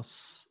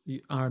Gloss,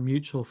 our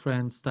mutual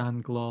friend Stan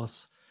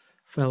Gloss,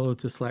 fellow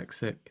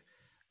dyslexic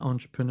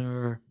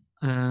entrepreneur,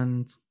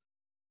 and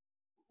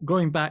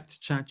going back to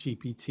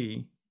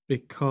ChatGPT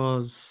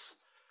because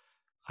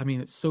I mean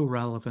it's so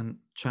relevant,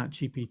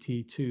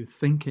 ChatGPT, to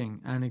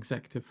thinking and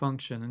executive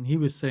function. And he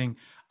was saying,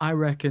 I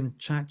reckon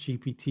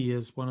ChatGPT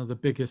is one of the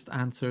biggest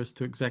answers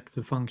to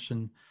executive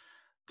function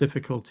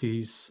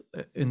difficulties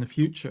in the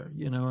future,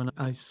 you know, and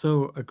I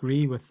so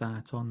agree with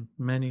that on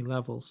many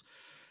levels.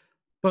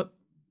 But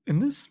in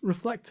this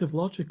reflective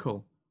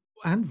logical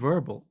and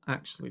verbal,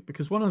 actually,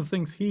 because one of the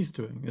things he's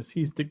doing is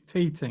he's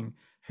dictating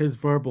his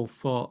verbal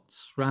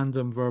thoughts,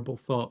 random verbal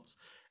thoughts,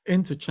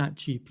 into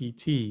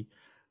ChatGPT,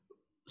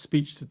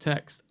 speech to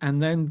text,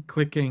 and then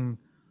clicking,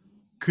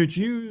 could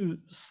you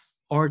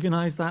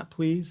organize that,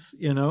 please?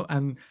 You know,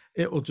 and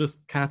it will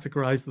just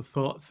categorize the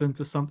thoughts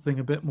into something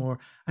a bit more.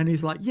 And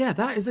he's like, yeah,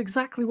 that is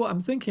exactly what I'm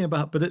thinking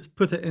about, but it's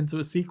put it into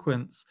a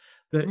sequence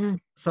that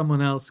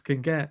someone else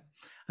can get.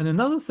 And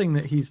another thing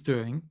that he's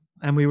doing,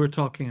 and we were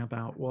talking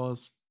about,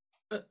 was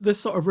this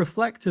sort of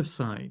reflective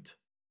side,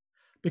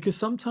 because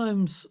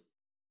sometimes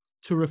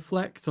to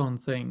reflect on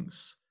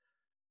things,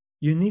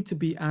 you need to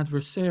be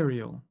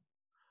adversarial.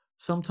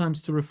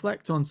 Sometimes to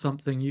reflect on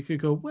something, you could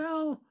go,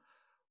 well,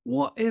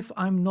 what if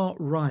I'm not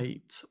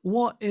right?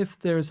 What if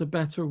there's a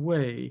better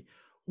way?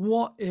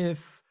 What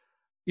if,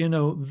 you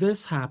know,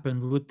 this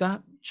happened? Would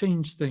that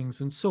change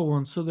things? And so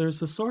on. So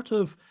there's a sort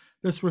of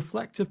this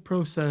reflective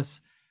process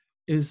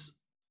is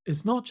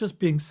not just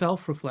being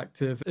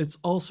self-reflective, it's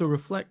also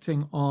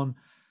reflecting on,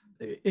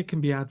 it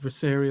can be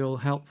adversarial,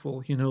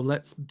 helpful, you know,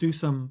 let's do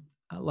some,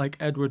 like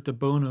Edward de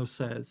Bono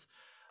says,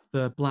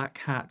 the black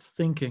hat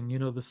thinking, you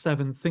know, the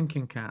 7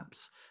 thinking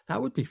caps.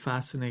 That would be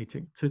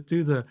fascinating to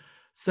do the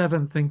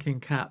 7 thinking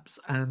caps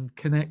and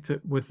connect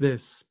it with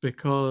this,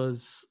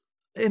 because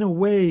in a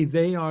way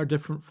they are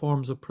different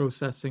forms of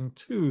processing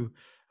too,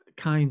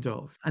 kind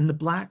of. And the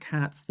black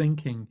hat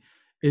thinking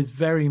is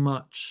very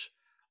much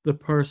the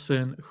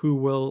person who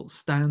will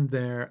stand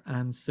there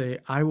and say,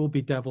 I will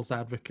be devil's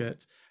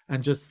advocate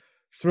and just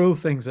throw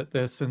things at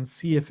this and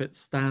see if it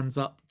stands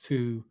up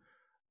to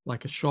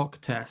like a shock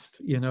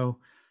test, you know.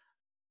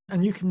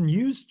 And you can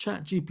use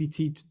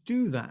ChatGPT to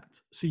do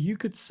that. So you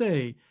could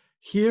say,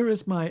 here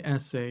is my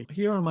essay,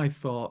 here are my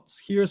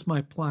thoughts, here's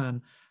my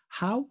plan.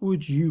 How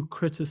would you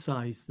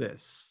criticize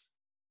this?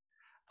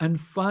 And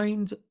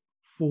find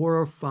 4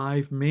 or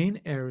 5 main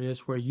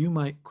areas where you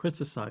might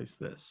criticize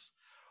this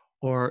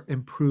or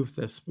improve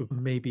this, would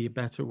maybe a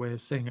better way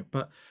of saying it.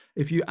 But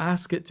if you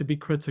ask it to be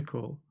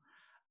critical,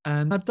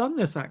 and I've done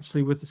this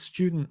actually with a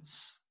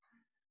student's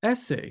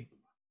essay.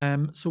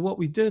 So what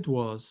we did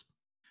was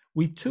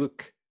we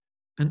took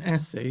an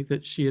essay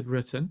that she had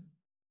written,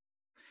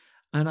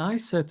 and I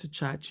said to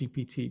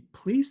ChatGPT,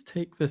 please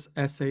take this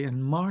essay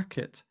and mark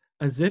it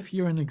as if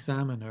you're an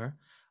examiner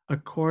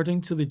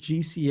according to the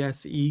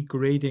GCSE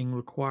grading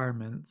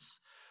requirements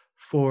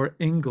for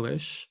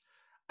English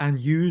and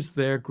use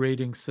their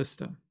grading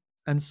system.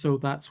 And so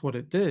that's what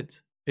it did.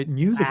 It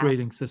knew the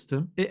grading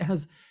system.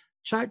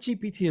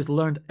 ChatGPT has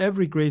learned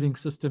every grading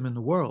system in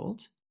the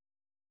world,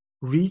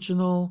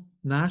 regional,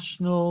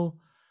 national,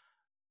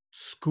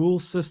 school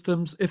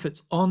systems. If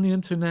it's on the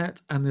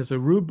internet and there's a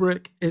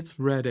rubric, it's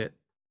read it.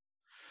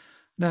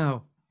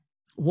 Now,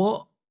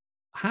 what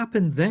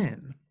happened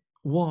then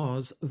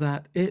was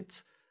that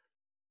it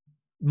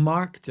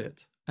marked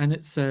it, and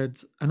it said,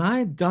 and I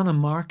had done a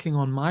marking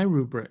on my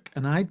rubric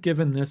and I'd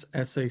given this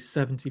essay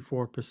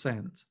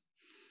 74%.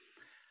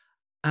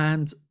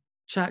 And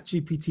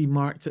ChatGPT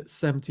marked it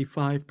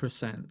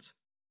 75%.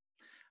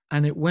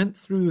 And it went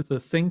through the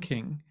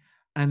thinking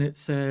and it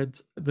said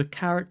the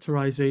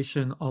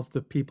characterization of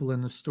the people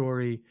in the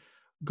story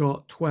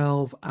got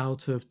 12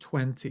 out of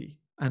 20,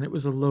 and it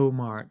was a low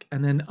mark.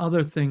 And then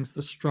other things,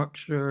 the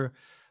structure,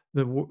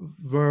 the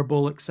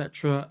verbal,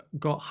 etc.,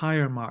 got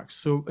higher marks.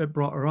 So it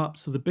brought her up.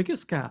 So the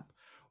biggest gap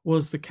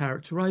was the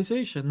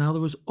characterization. Now,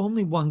 there was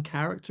only one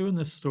character in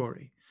this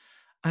story.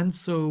 And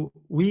so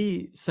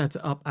we set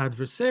it up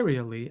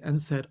adversarially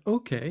and said,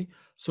 okay,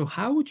 so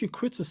how would you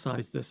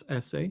criticize this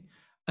essay?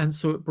 And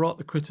so it brought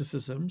the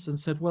criticisms and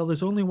said, well,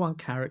 there's only one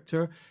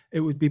character.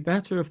 It would be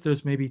better if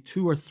there's maybe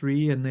 2 or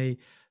 3 and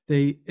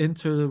they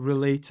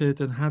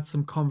interrelated and had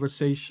some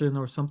conversation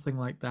or something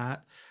like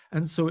that.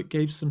 And so it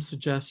gave some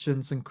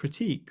suggestions and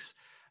critiques.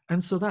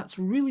 And so that's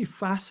really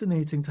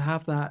fascinating to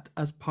have that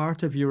as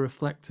part of your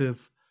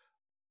reflective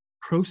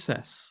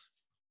process.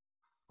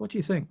 What do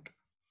you think?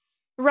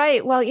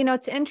 Right. Well,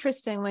 it's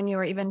interesting when you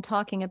were even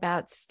talking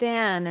about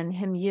Stan and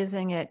him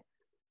using it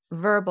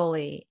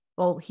verbally.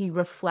 Well, he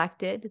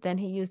reflected, then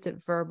he used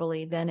it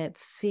verbally, then it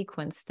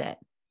sequenced it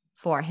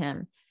for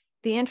him.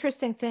 The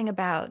interesting thing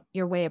about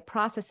your way of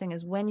processing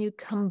is when you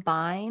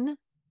combine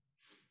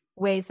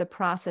ways of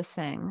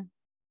processing,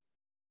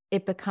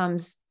 it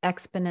becomes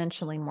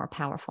exponentially more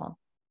powerful,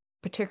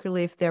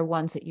 particularly if they're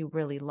ones that you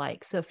really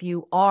like. So if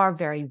you are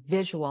very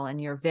visual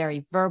and you're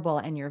very verbal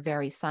and you're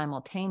very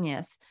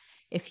simultaneous,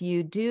 if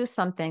you do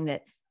something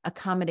that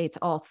accommodates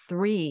all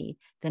three,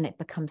 then it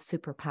becomes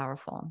super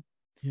powerful.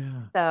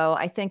 Yeah. So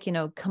I think,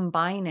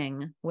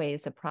 combining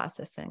ways of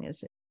processing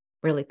is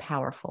really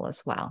powerful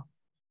as well.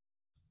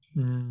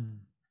 Mm.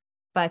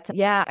 But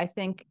yeah, I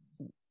think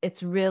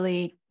it's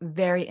really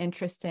very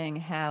interesting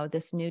how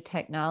this new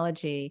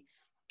technology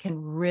can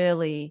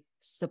really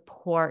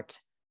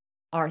support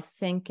our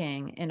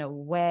thinking in a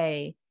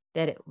way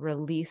that it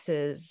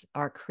releases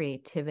our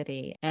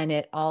creativity, and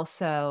it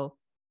also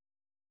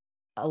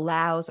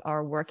allows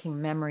our working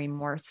memory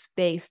more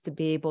space to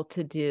be able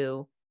to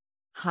do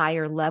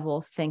higher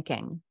level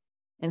thinking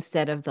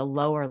instead of the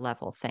lower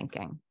level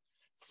thinking.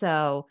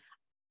 So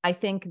I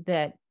think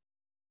that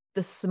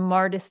the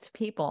smartest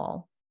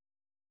people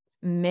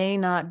may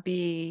not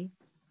be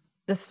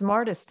the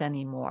smartest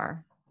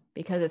anymore,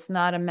 because it's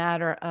not a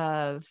matter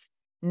of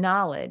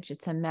knowledge,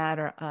 it's a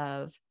matter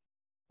of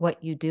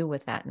what you do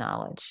with that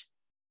knowledge.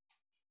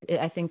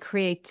 I think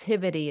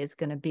creativity is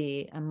going to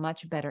be a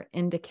much better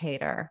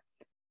indicator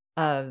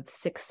of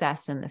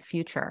success in the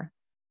future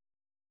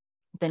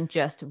than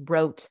just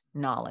rote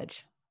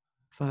knowledge.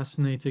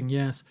 Fascinating,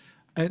 yes.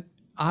 And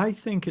I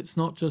think it's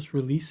not just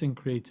releasing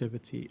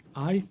creativity.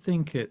 I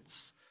think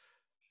it's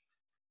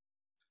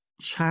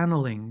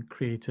channeling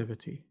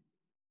creativity.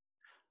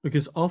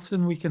 Because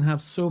often we can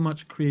have so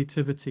much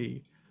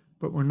creativity,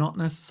 but we're not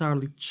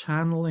necessarily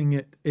channeling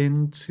it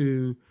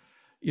into,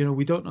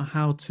 we don't know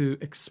how to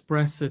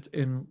express it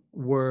in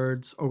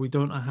words, or we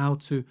don't know how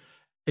to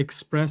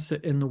express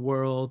it in the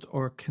world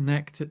or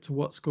connect it to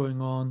what's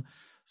going on.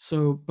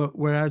 So, but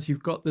whereas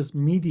you've got this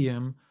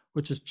medium,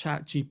 which is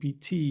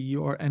ChatGPT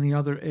or any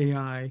other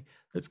AI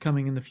that's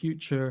coming in the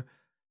future,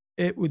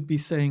 it would be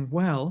saying,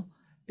 well,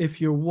 if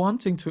you're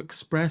wanting to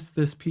express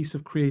this piece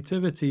of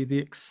creativity, the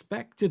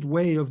expected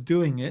way of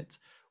doing it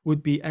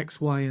would be X,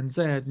 Y, and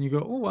Z. And you go,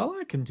 oh, well,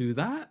 I can do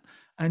that.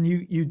 And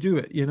you do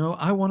it,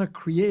 I want to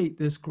create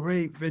this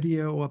great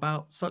video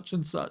about such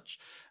and such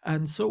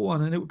and so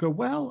on. And it would go,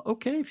 well,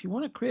 okay, if you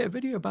want to create a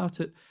video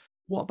about it,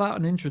 what about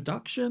an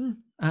introduction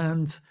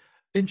and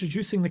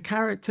introducing the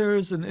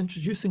characters and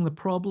introducing the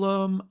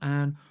problem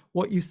and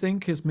what you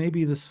think is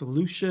maybe the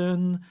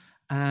solution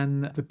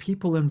and the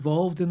people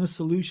involved in the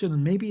solution,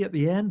 and maybe at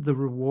the end the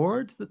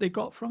reward that they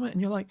got from it. And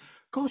you're like,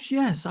 gosh,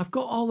 yes, I've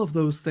got all of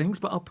those things,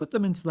 but I'll put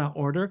them into that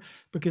order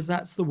because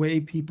that's the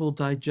way people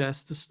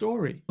digest a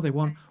story. They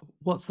want,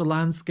 what's the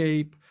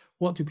landscape,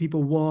 what do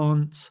people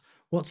want,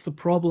 what's the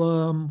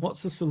problem,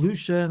 what's the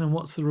solution, and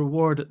what's the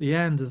reward at the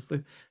end, is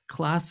the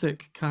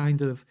classic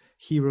kind of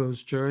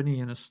hero's journey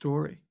in a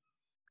story.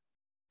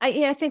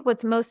 I think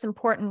what's most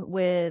important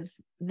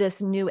with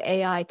this new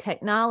AI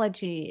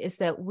technology is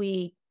that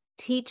we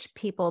teach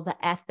people the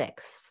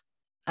ethics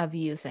of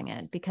using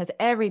it, because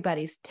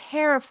everybody's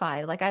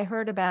terrified. Like, I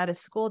heard about a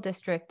school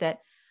district that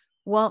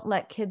won't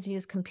let kids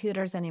use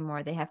computers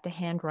anymore. They have to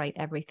handwrite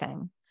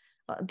everything.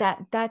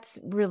 That's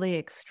really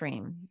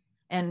extreme.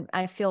 And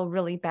I feel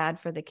really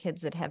bad for the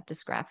kids that have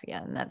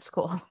dysgraphia in that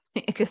school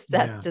because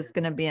that's just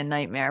going to be a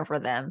nightmare for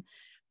them.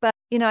 But,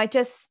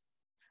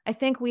 I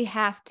think we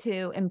have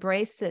to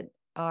embrace that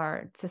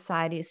our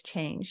society has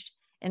changed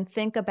and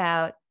think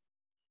about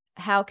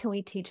how can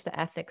we teach the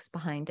ethics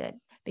behind it,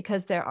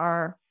 because there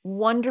are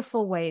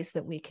wonderful ways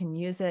that we can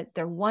use it.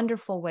 There are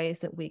wonderful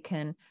ways that we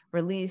can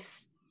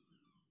release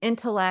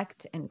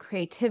intellect and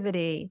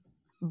creativity,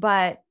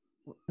 but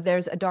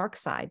there's a dark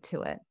side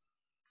to it,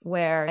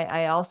 where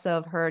I also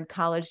have heard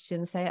college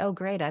students say, oh,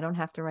 great, I don't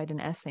have to write an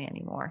essay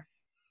anymore.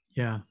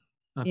 Yeah,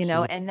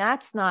 absolutely. And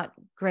that's not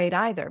great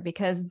either,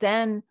 because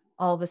then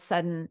all of a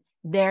sudden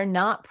they're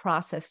not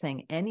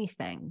processing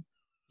anything.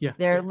 Yeah.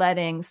 They're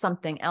letting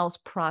something else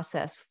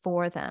process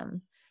for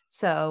them.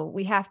 So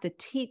we have to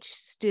teach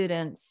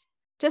students,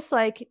 just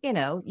like,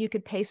 you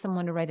could pay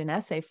someone to write an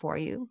essay for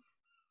you,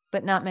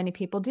 but not many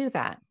people do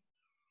that.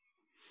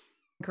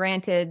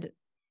 Granted,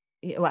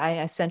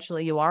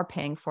 essentially you are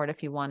paying for it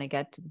if you want to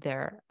get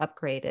their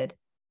upgraded.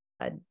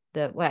 I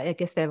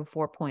guess they have a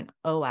 4.0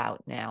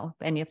 out now,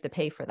 and you have to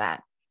pay for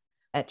that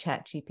at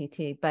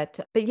ChatGPT. But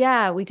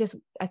yeah,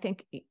 I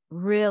think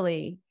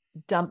really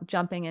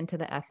jumping into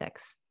the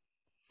ethics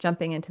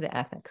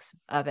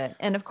of it.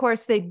 And of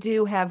course, they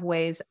do have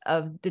ways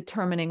of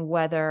determining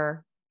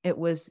whether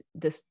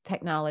this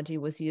technology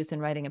was used in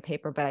writing a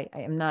paper, but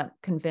I am not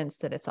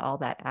convinced that it's all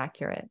that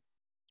accurate.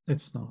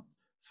 It's not.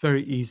 It's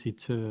very easy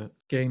to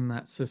game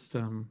that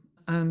system.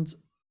 And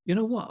you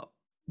know what?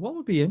 What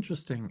would be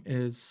interesting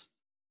is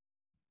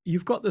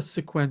you've got the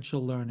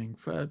sequential learning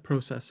for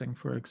processing,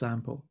 for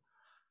example.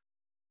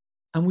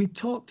 And we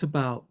talked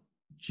about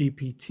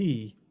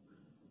GPT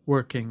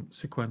working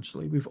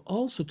sequentially. We've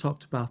also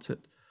talked about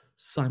it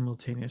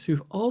simultaneous.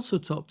 We've also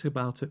talked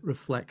about it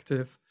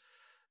reflective.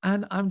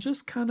 And I'm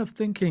just kind of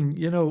thinking,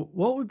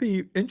 what would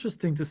be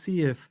interesting to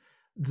see if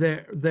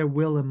there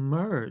will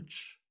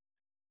emerge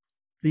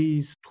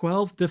these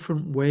 12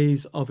 different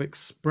ways of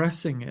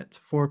expressing it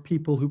for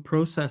people who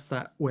process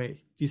that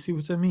way. Do you see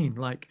what I mean?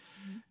 Like,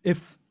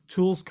 if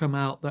tools come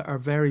out that are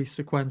very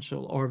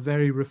sequential or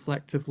very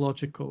reflective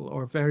logical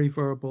or very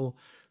verbal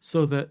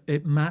so that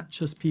it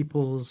matches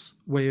people's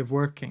way of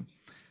working.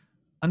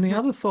 And the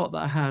other thought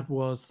that I had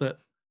was that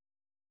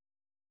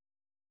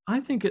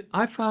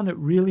I found it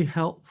really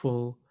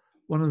helpful.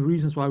 One of the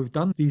reasons why we've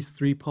done these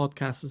 3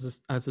 podcasts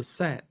as a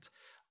set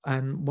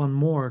and one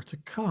more to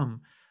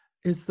come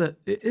is that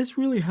it is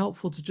really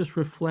helpful to just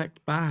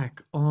reflect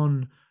back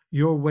on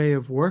your way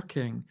of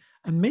working,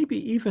 and maybe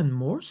even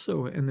more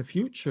so in the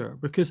future,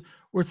 because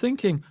we're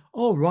thinking,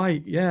 oh,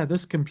 right, yeah,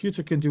 this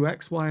computer can do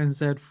X, Y, and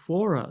Z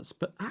for us.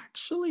 But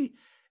actually,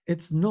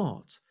 it's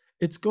not.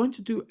 It's going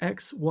to do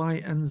X,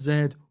 Y, and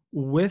Z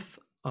with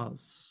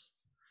us.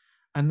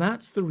 And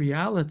that's the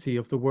reality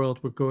of the world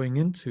we're going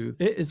into.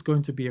 It is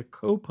going to be a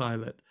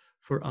co-pilot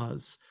for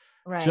us,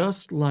 Right.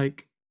 just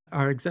like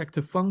our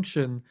executive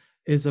function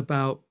is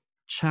about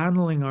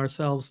channeling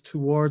ourselves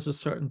towards a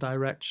certain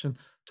direction,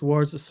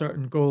 towards a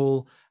certain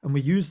goal, and we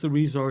use the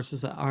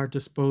resources at our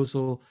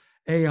disposal.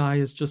 AI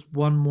is just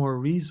one more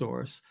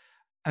resource.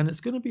 And it's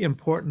going to be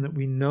important that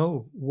we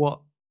know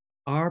what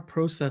our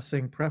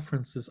processing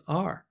preferences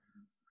are.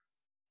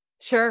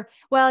 Sure.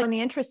 Well, and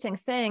the interesting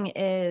thing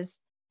is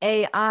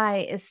AI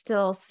is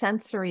still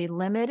sensory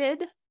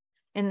limited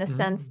in the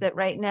sense that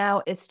right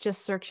now it's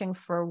just searching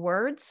for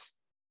words.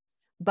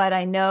 But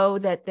I know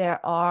that there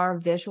are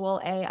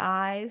visual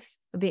AIs.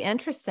 It'd be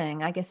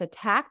interesting. I guess a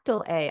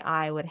tactile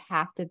AI would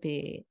have to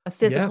be a Yeah.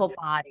 physical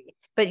body,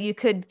 but you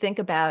could think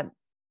about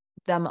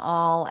them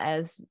all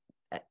as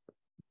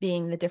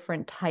being the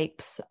different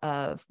types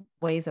of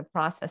ways of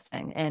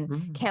processing.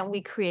 And can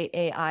we create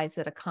AIs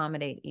that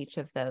accommodate each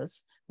of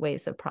those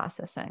ways of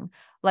processing?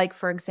 Like,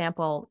 for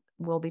example,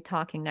 we'll be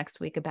talking next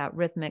week about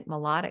rhythmic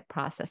melodic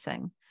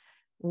processing.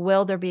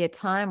 Will there be a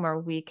time where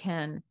we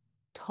can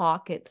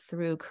talk it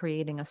through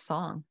creating a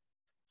song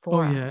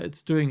Oh, for yeah, us?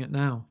 it's doing it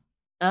now.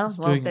 Oh, It's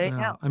well, doing it there you go.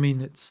 now. I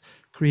mean, it's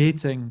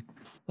creating,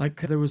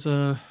 like, there was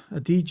a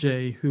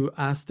DJ who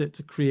asked it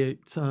to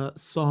create a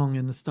song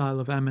in the style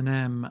of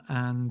Eminem,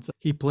 and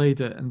he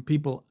played it, and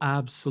people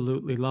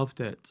absolutely loved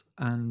it.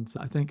 And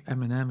I think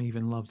Eminem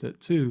even loved it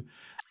too.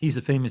 He's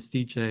a famous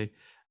DJ,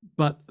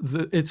 but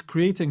it's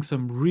creating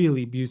some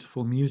really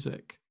beautiful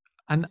music.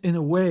 And in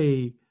a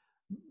way,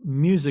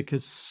 music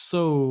is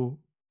so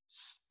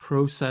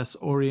process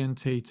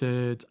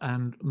orientated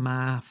and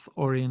math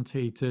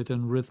orientated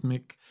and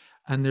rhythmic,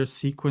 and there's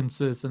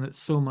sequences, and it's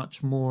so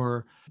much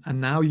more. And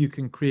now you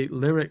can create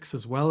lyrics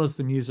as well as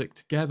the music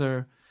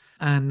together,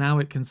 and now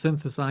it can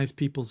synthesize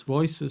people's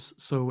voices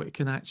so it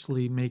can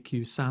actually make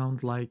you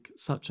sound like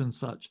such and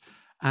such.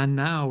 And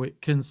now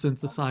it can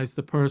synthesize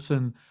the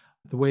person,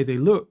 the way they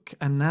look,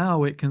 and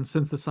now it can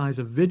synthesize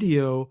a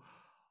video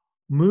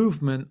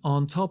movement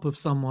on top of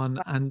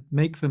someone and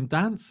make them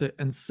dance it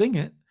and sing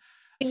it.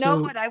 You know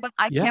So, what? I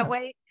can't yeah,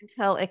 wait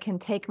until it can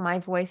take my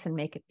voice and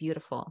make it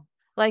beautiful.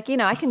 Like,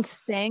 I can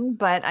sing,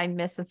 but I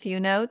miss a few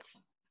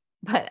notes.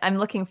 But I'm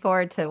looking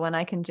forward to when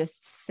I can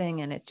just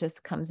sing and it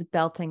just comes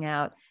belting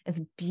out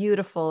as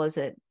beautiful as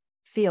it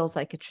feels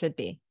like it should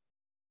be.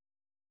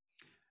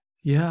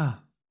 yeah,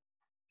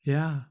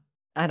 yeah.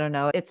 I don't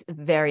know. It's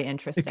very It can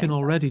interesting. So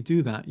already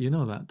do that. You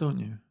know that, don't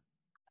you?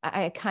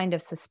 I kind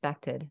of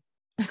suspected.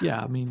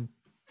 Yeah, I mean,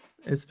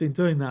 it's been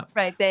doing that.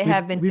 Right. They We've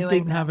have been we've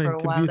doing been that for having a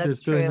while. That's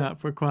computers doing true. that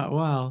for quite a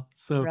while.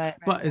 So, Right, right,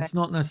 but right. it's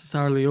not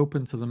necessarily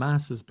open to the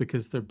masses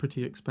because they're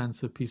pretty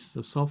expensive pieces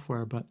of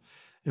software, but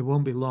it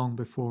won't be long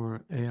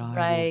before AI will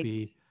Right.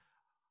 be.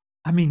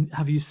 I mean,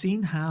 have you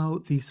seen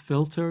how these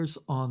filters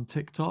on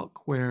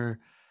TikTok where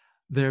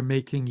they're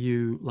making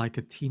you like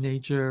a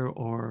teenager,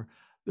 or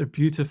they're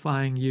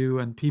beautifying you,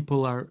 and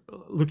people are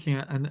looking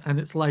at, and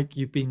it's like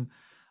you've been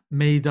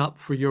made up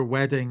for your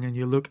wedding and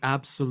you look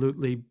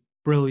absolutely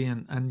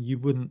brilliant, and you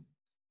wouldn't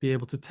be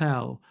able to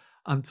tell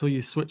until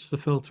you switch the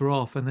filter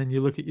off, and then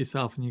you look at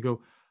yourself and you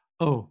go,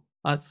 oh,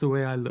 that's the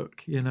way I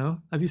look.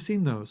 Have you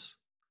seen those?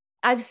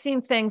 I've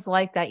seen things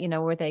like that,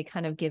 where they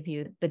kind of give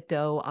you the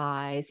doe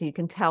eyes. You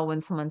can tell when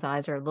someone's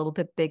eyes are a little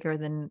bit bigger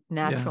than Yeah,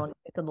 natural, and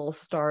the little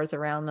stars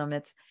around them.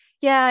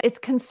 Yeah, it's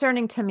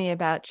concerning to me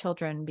about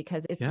children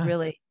because it's yeah,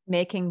 really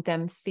making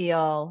them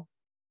feel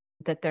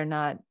that they're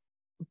not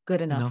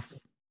good enough.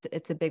 enough.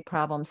 It's a big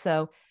problem.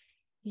 So,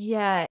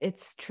 yeah,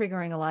 it's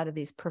triggering a lot of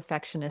these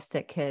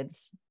perfectionistic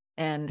kids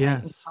and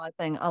Yes.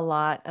 causing a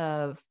lot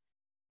of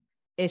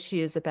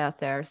issues about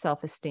their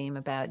self-esteem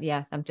about,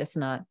 yeah, I'm just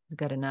not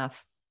good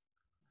enough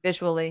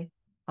visually,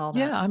 all that.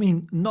 Yeah, I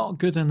mean, not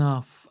good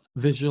enough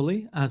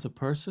visually as a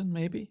person,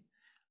 maybe.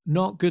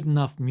 not good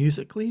enough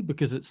musically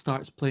because it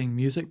starts playing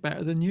music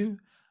better than you,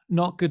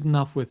 not good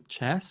enough with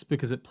chess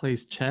because it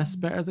plays chess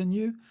better than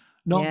you,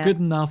 not Yeah. good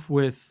enough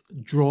with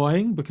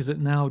drawing because it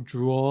now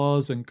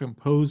draws and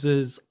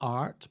composes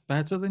art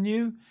better than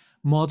you,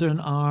 modern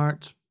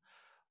art,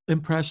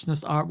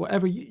 impressionist art,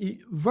 whatever,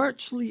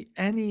 virtually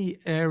any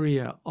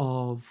area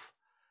of,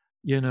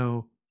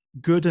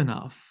 good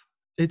enough.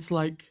 It's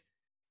like,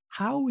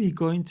 how are we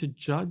going to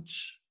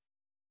judge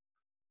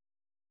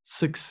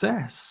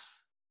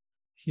success?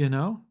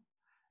 Well,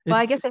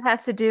 I guess It's, it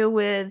has to do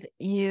with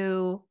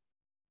you.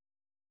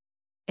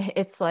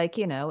 It's like,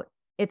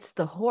 it's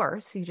the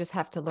horse. You just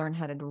have to learn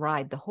how to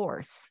ride the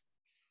horse,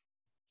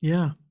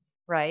 yeah.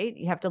 right?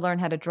 You have to learn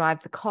how to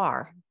drive the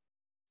car.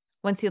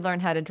 Once you learn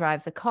how to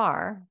drive the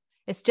car,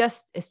 it's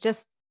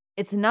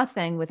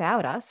nothing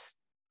without us,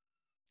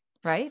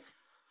 right?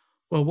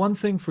 Well, one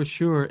thing for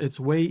sure, it's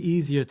way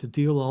easier to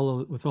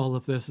deal with all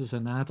of this as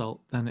an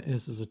adult than it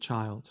is as a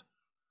child.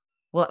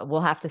 Well,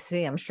 we'll have to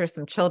see. I'm sure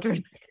some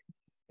children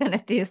are going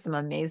to do some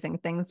amazing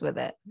things with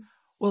it.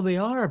 Well, they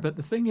are, but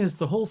the thing is,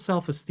 the whole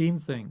self-esteem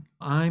thing,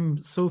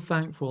 I'm so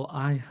thankful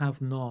I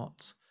have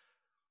not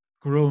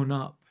grown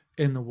up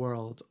in the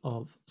world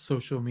of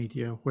social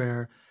media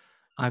where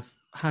I've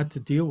had to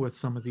deal with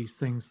some of these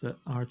things that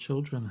our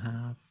children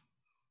have.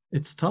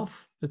 It's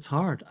tough, it's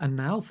hard. And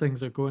now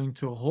things are going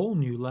to a whole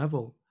new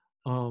level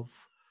of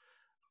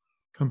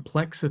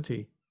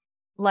complexity.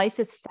 Life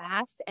is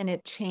fast and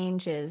it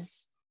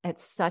changes at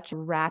such a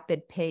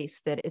rapid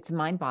pace that it's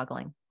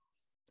mind-boggling.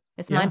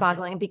 It's Yeah.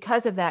 mind-boggling. And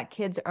because of that,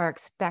 kids are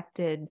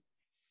expected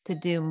to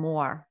do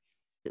more,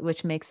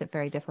 which makes it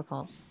very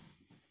difficult.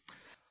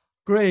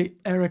 Great,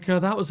 Erica.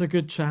 That was a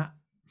good chat.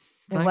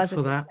 It Thanks was a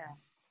for good that. chat.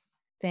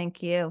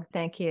 Thank you.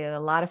 Thank you. A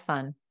lot of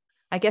fun.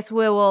 I guess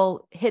we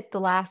will hit the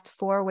last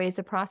 4 ways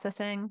of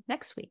processing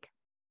next week.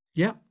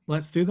 Yep,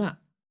 let's do that.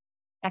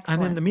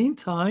 Excellent. And in the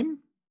meantime,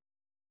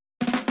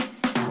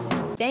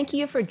 thank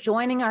you for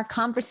joining our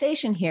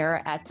conversation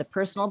here at the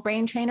Personal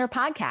Brain Trainer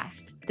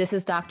podcast. This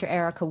is Dr.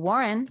 Erica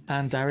Warren.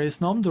 And Darius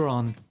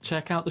Nomduron.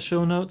 Check out the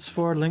show notes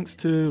for links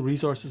to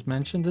resources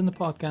mentioned in the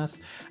podcast.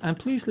 And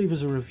please leave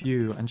us a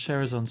review and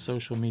share us on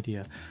social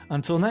media.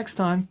 Until next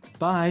time,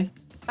 bye.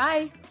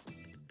 Bye.